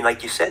 Because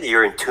like you said,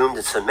 you're entombed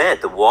in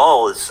cement. The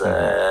wall is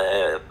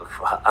I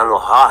don't know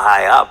how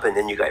high up, and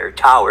then you got your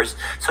towers.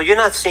 So you're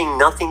not seeing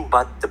nothing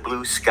but the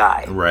blue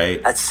sky.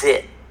 Right. That's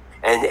it.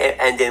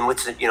 And then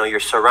what's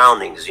your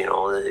surroundings?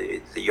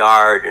 The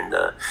yard and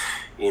the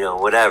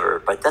whatever.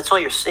 But that's all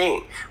you're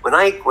seeing. When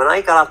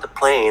I got off the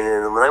plane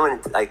and when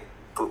I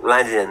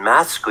landed in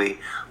Matsqui,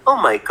 oh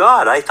my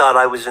God, I thought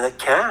I was in a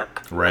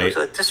camp. Right.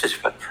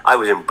 I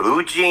was in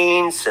blue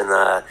jeans and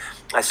I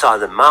saw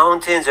the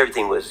mountains.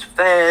 Everything was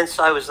fenced.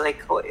 I was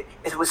like,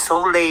 it was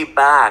so laid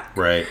back.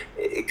 Right.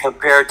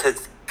 Compared to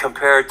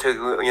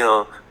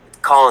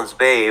Collins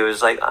Bay, it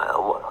was like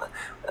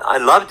I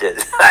loved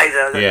it.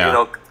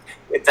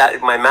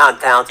 My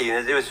mentality,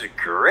 it was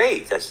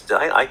great.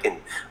 I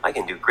can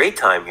do great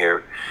time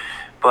here,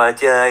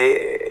 but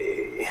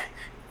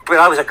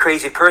I was a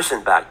crazy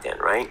person back then,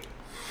 right?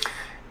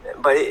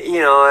 But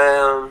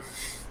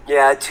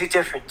two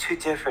different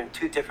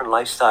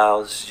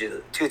lifestyles,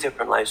 two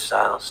different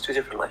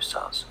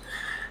lifestyles.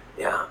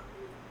 Yeah,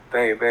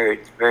 very, very,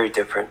 very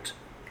different,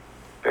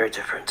 very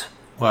different.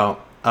 Well,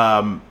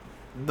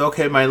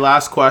 okay. My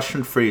last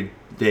question for you,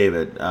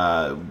 David.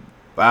 I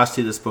asked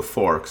you this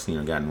before, because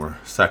again, we're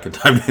second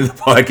time in the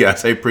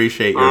podcast. I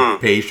appreciate your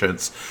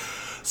patience.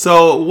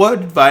 So, what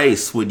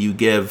advice would you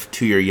give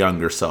to your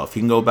younger self?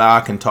 You can go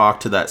back and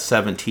talk to that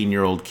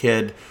 17-year-old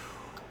kid.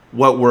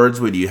 What words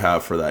would you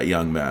have for that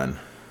young man?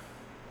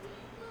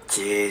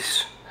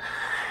 Jeez.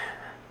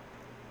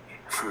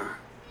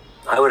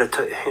 I would have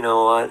you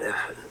know what?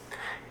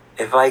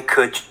 If I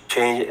could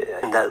change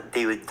it, that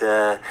they would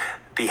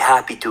be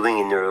happy doing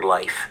in their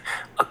life.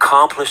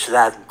 Accomplish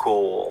that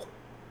goal.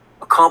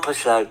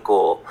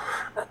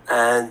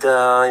 And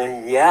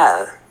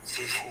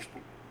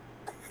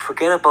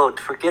forget about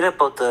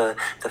the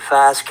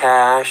fast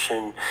cash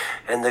and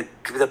the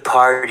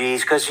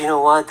parties, because you know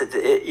what,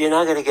 you're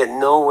not going to get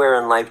nowhere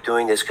in life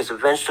doing this, because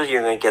eventually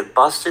you're going to get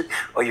busted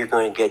or you're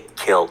going to get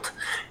killed,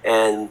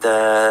 and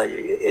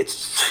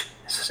it's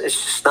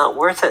just not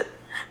worth it.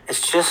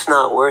 It's just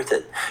not worth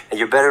it. And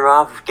you're better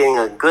off getting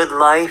a good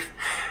life.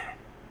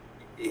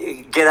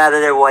 Get out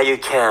of there while you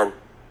can.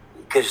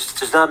 Because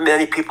there's not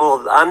many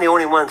people. I'm the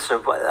only one out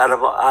of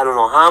I don't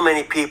know how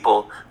many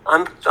people.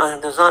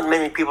 There's not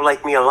many people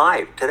like me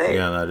alive today.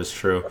 Yeah, that is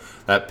true.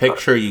 That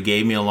picture you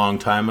gave me a long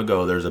time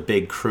ago. There's a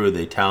big crew,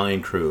 the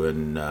Italian crew,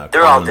 and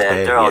they're all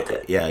dead. They're all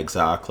dead. Yeah,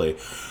 exactly.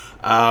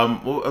 What I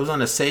was going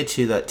to say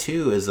to you that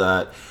too is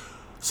that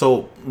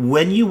so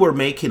when you were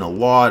making a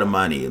lot of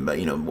money, at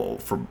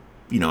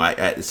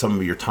some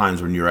of your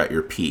times when you're at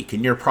your peak,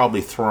 and you're probably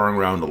throwing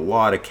around a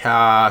lot of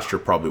cash, you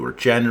probably were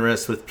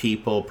generous with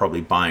people, probably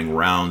buying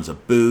rounds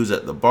of booze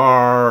at the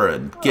bar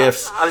and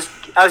gifts.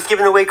 I was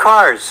giving away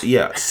cars.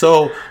 Yeah.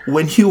 So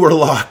when you were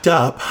locked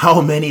up,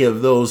 how many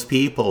of those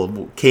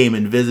people came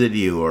and visited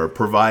you or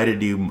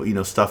provided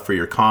you, stuff for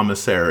your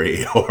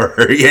commissary or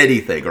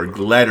anything, or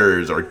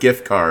letters or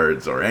gift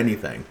cards or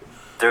anything?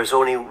 There's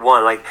only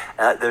one.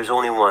 There's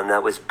only one.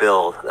 That was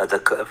Bill,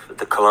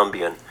 the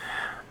Colombian.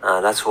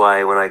 That's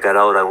why when I got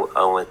out,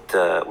 I went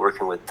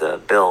working with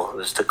Bill. It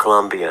was the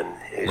Colombian.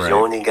 He was the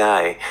only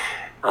guy,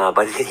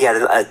 but he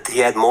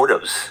had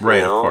motives.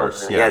 Right, of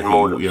course. He had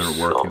motives.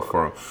 Working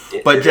for him.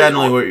 But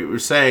generally, what you were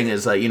saying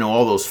is that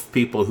all those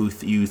people who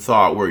you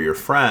thought were your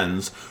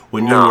friends,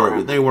 when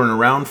they weren't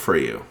around for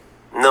you.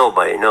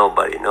 Nobody.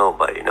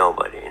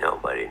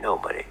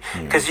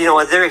 Because you know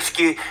what, their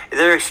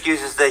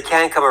excuses, they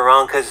can't come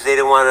around because they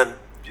don't want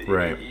to.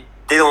 Right.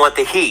 They don't want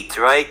the heat,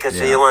 right? Because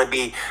they don't want to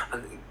be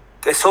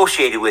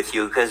associated with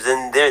you, because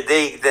then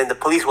then the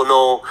police will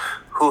know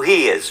who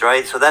he is,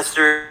 right? So that's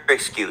their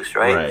excuse,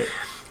 right? Right.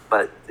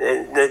 But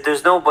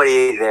there's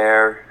nobody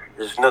there.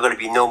 There's not going to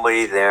be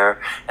nobody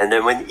there. And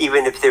then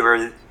even if they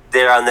were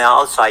there on the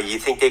outside, you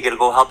think they're going to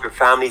go help your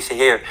family? Say,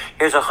 here's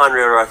 $100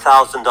 or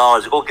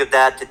 $1,000. Go give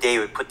that to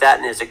David. Put that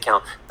in his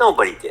account.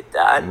 Nobody did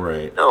that.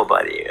 Right.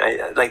 Nobody.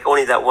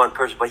 Only that one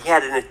person. But he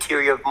had an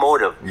ulterior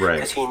motive. Right.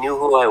 Because he knew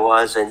who I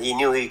was, and he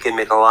knew he could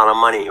make a lot of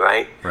money,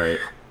 right? Right.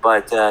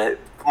 But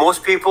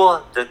most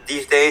people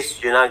these days,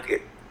 you're not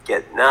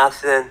get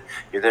nothing.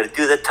 You're going to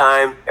do the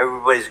time.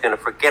 Everybody's going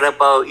to forget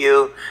about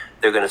you.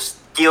 They're going to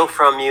steal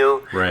from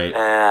you. Right.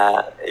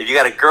 If you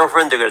got a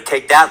girlfriend, they're going to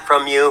take that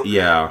from you.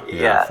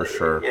 Yeah, for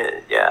sure.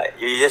 Yeah,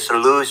 you're just a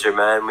loser,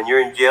 man. When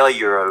you're in jail,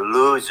 you're a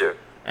loser.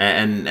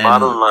 And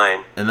bottom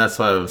line. And that's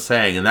what I'm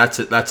saying. And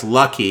that's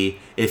lucky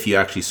if you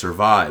actually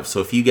survive.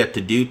 So if you get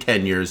to do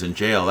 10 years in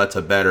jail, that's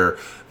a better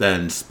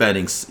than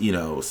spending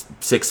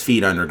 6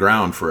 feet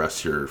underground for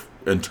us your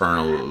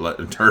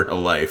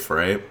internal life,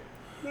 right?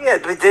 Yeah,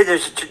 but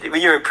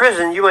when you're in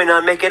prison, you might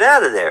not make it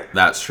out of there.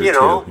 That's true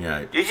too.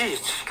 Yeah.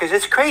 Because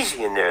it's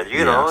crazy in there.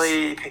 You know,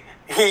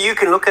 you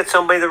can look at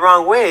somebody the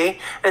wrong way,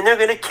 and they're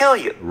going to kill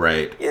you.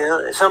 Right.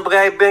 Some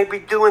guy may be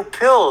doing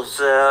pills.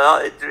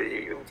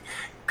 There's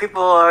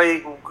people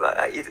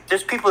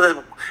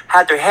that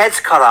had their heads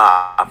cut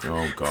off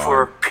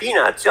for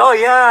peanuts. Oh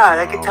yeah,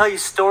 I can tell you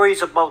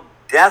stories about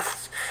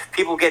deaths.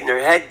 People getting their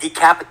head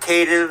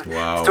decapitated,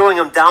 throwing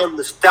them down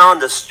the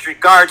street,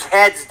 guards'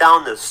 heads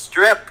down the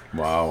strip.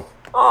 Wow.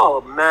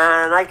 Oh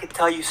man, I could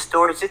tell you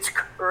stories. It's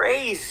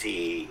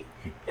crazy.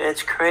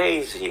 It's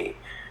crazy.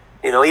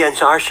 In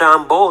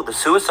Archambault, the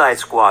Suicide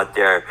Squad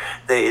there,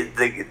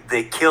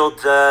 they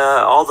killed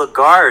all the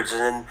guards,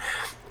 and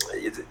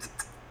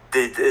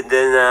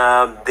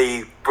then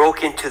they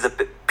broke into the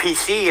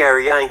PC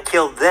area and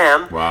killed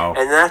them. Wow.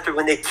 And after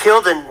when they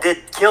killed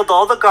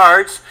all the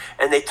guards,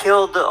 and they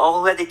killed all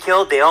who had to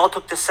kill, they all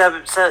took the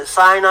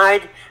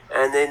cyanide,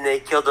 and then they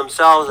killed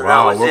themselves, and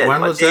that was it.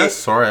 When was this?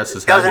 Sorry, this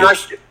is heavy.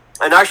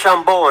 In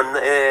Archambault,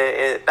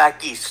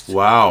 back east.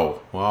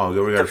 Wow. We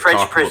got the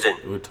French prison.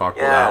 We'll talk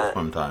about that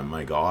sometime.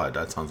 My God,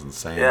 that sounds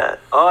insane. Yeah.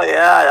 Oh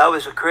yeah, that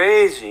was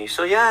crazy.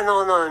 So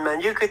no, man.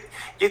 You can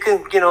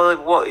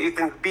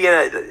be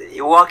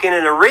you walk in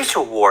a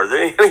racial war.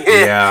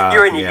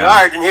 You're in the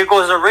yard, and here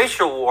goes a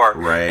racial war.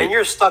 Right. And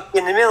you're stuck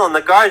in the middle, and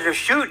the guards are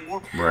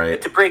shooting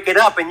to break it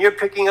up, and you're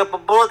picking up a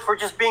bullet for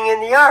just being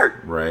in the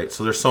yard. Right.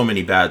 So there's so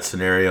many bad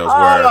scenarios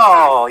where.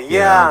 Oh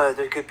yeah,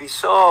 there could be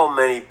so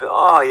many.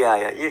 Oh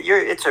yeah.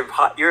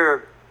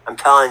 I'm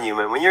telling you,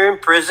 man. When you're in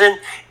prison,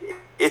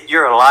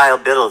 you're a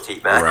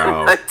liability, man.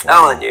 Wow. I'm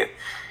telling you,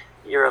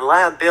 you're a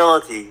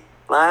liability,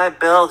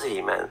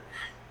 man.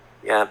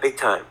 Yeah, big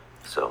time.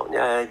 So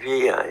if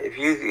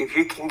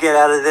you can get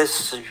out of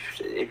this,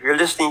 if you're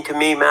listening to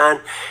me,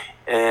 man,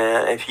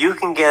 if you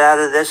can get out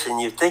of this,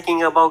 and you're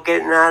thinking about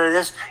getting out of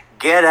this,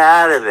 get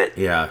out of it.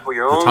 Yeah. For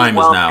your own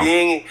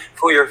well-being,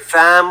 for your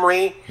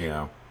family.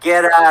 Yeah.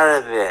 Get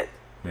out of it.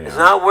 Yeah. It's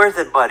not worth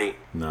it, buddy.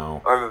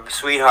 No. Or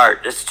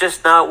sweetheart. It's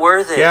just not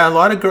worth it. Yeah, a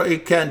lot of girls you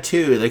can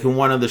too. Like in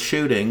one of the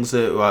shootings,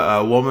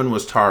 a woman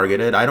was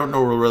targeted. I don't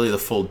know really the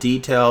full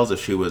details,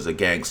 if she was a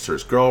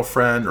gangster's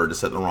girlfriend or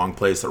just at the wrong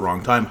place at the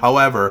wrong time.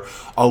 However,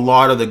 a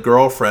lot of the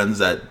girlfriends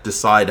that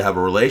decide to have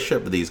a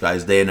relationship with these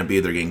guys, they end up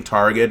either getting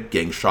targeted,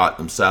 getting shot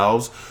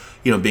themselves,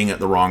 being at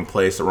the wrong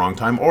place at the wrong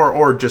time,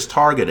 or just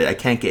targeted. I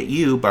can't get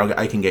you, but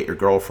I can get your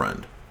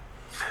girlfriend.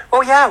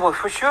 Oh yeah, well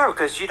for sure,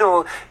 because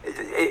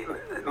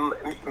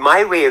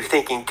my way of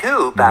thinking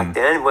too back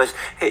then was,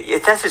 hey,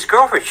 if that's his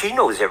girlfriend, she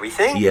knows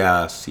everything.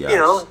 Yes, You yes.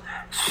 know,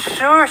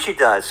 sure she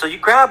does. So you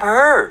grab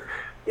her.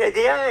 Yeah,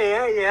 yeah,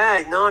 yeah,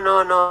 yeah. No,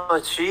 no,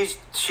 no. She's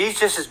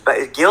just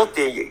as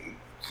guilty.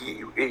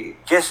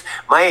 Just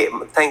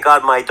thank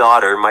God, my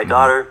daughter. My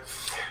daughter,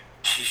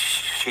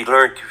 she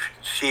learned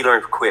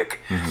quick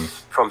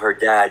from her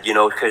dad.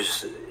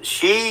 Because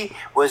she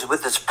was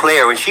with this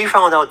player. When she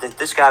found out that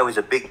this guy was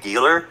a big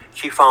dealer,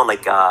 she found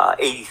like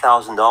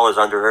 $80,000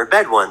 under her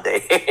bed one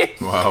day.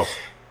 Wow.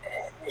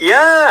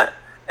 Yeah,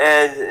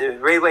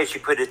 and right away she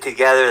put it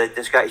together that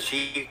this guy,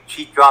 she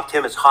dropped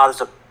him as hot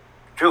as a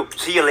troop.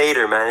 See you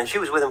later, man. And she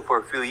was with him for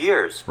a few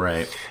years.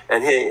 Right.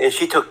 And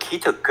he took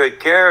good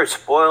care,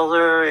 spoiled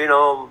her,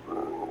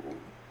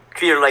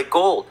 treated her like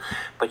gold.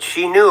 But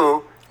she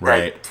knew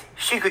Right. that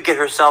she could get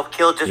herself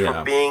killed just Yeah.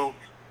 for being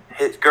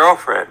his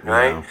girlfriend,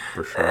 right? Yeah,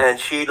 for sure. And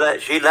she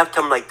left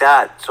him like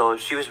that. So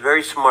she was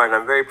very smart, and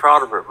I'm very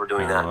proud of her for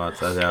doing that. Well,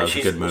 that was And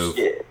a good move.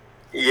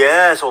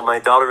 Yeah, so my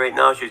daughter right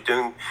now, she's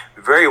doing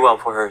very well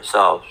for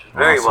herself.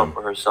 Very well Awesome.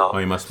 for herself. Oh,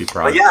 you must be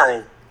proud. But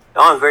yeah,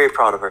 I'm very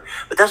proud of her.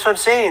 But that's what I'm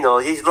saying, though.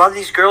 A lot of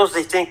these girls,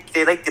 they think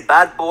they like the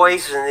bad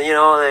boys, and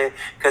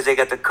because they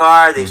got the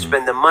car, they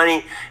spend the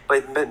money.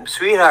 But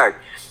sweetheart,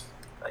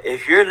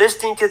 if you're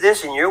listening to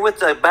this and you're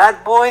with a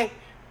bad boy,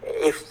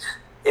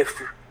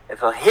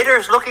 if a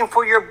hitter's looking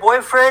for your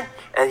boyfriend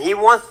and he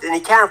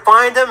can't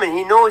find him and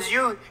he knows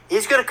you,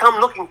 he's gonna come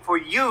looking for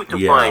you to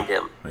find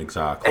him.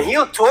 Exactly. And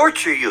he'll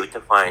torture you to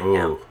find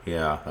him. Oh,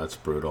 yeah, that's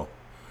brutal.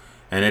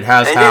 And it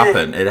has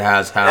happened. It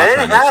has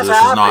happened. has This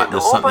is not happened.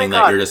 Oh, something my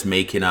that God. you're just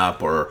making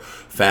up or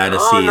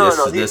fantasy.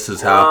 No. This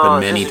has happened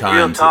many this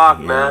times. Is real talk,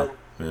 Yeah, man.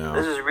 yeah.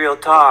 This is real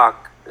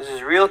talk. This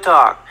is real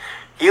talk.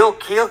 He'll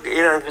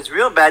if it's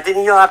real bad, then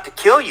he'll have to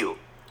kill you.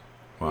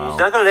 Wow. He's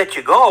not gonna let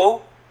you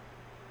go.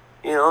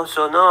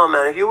 So no,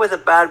 man. If you're with a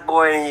bad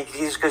boy and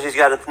he's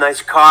got a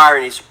nice car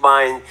and he's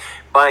buying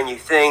you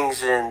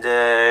things and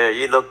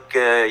you look,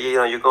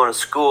 you're going to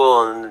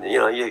school and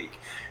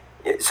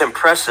it's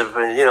impressive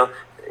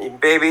and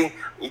baby,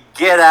 you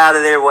get out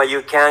of there while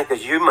you can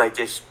because you might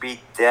just be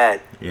dead.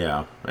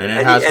 Yeah, and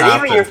it has and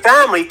happened. even your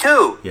family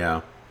too.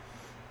 Yeah.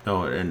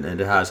 No, and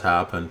it has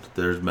happened.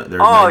 There's many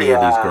Oh, of these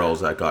yeah.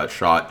 girls that got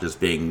shot just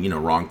being,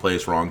 wrong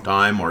place, wrong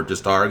time, or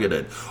just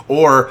targeted.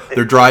 Or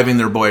they're driving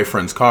their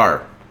boyfriend's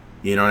car.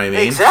 You know what I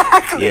mean?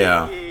 Exactly.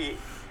 Yeah.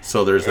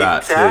 So there's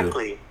that too.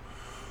 Exactly.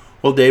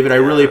 Well, David, I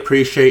really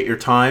appreciate your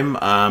time.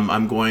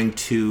 I'm going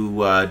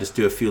to just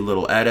do a few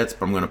little edits,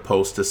 but I'm going to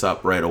post this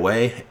up right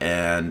away.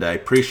 And I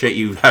appreciate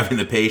you having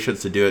the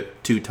patience to do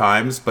it 2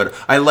 times. But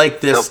I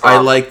like this. No I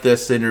problem. like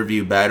this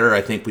interview better.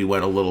 I think we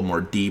went a little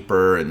more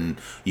deeper, and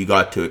you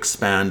got to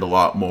expand a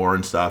lot more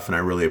and stuff. And I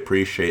really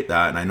appreciate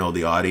that. And I know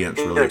the audience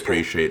really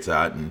appreciates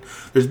that. And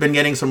there's been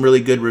getting some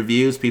really good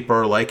reviews. People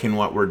are liking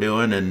what we're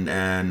doing,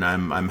 and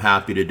I'm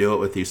happy to do it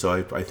with you.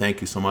 So I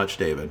thank you so much,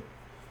 David.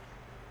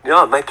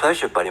 No, my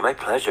pleasure, buddy. My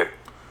pleasure.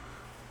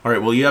 All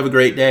right. Well, you have a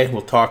great day.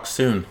 We'll talk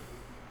soon.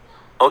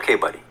 Okay,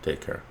 buddy.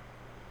 Take care.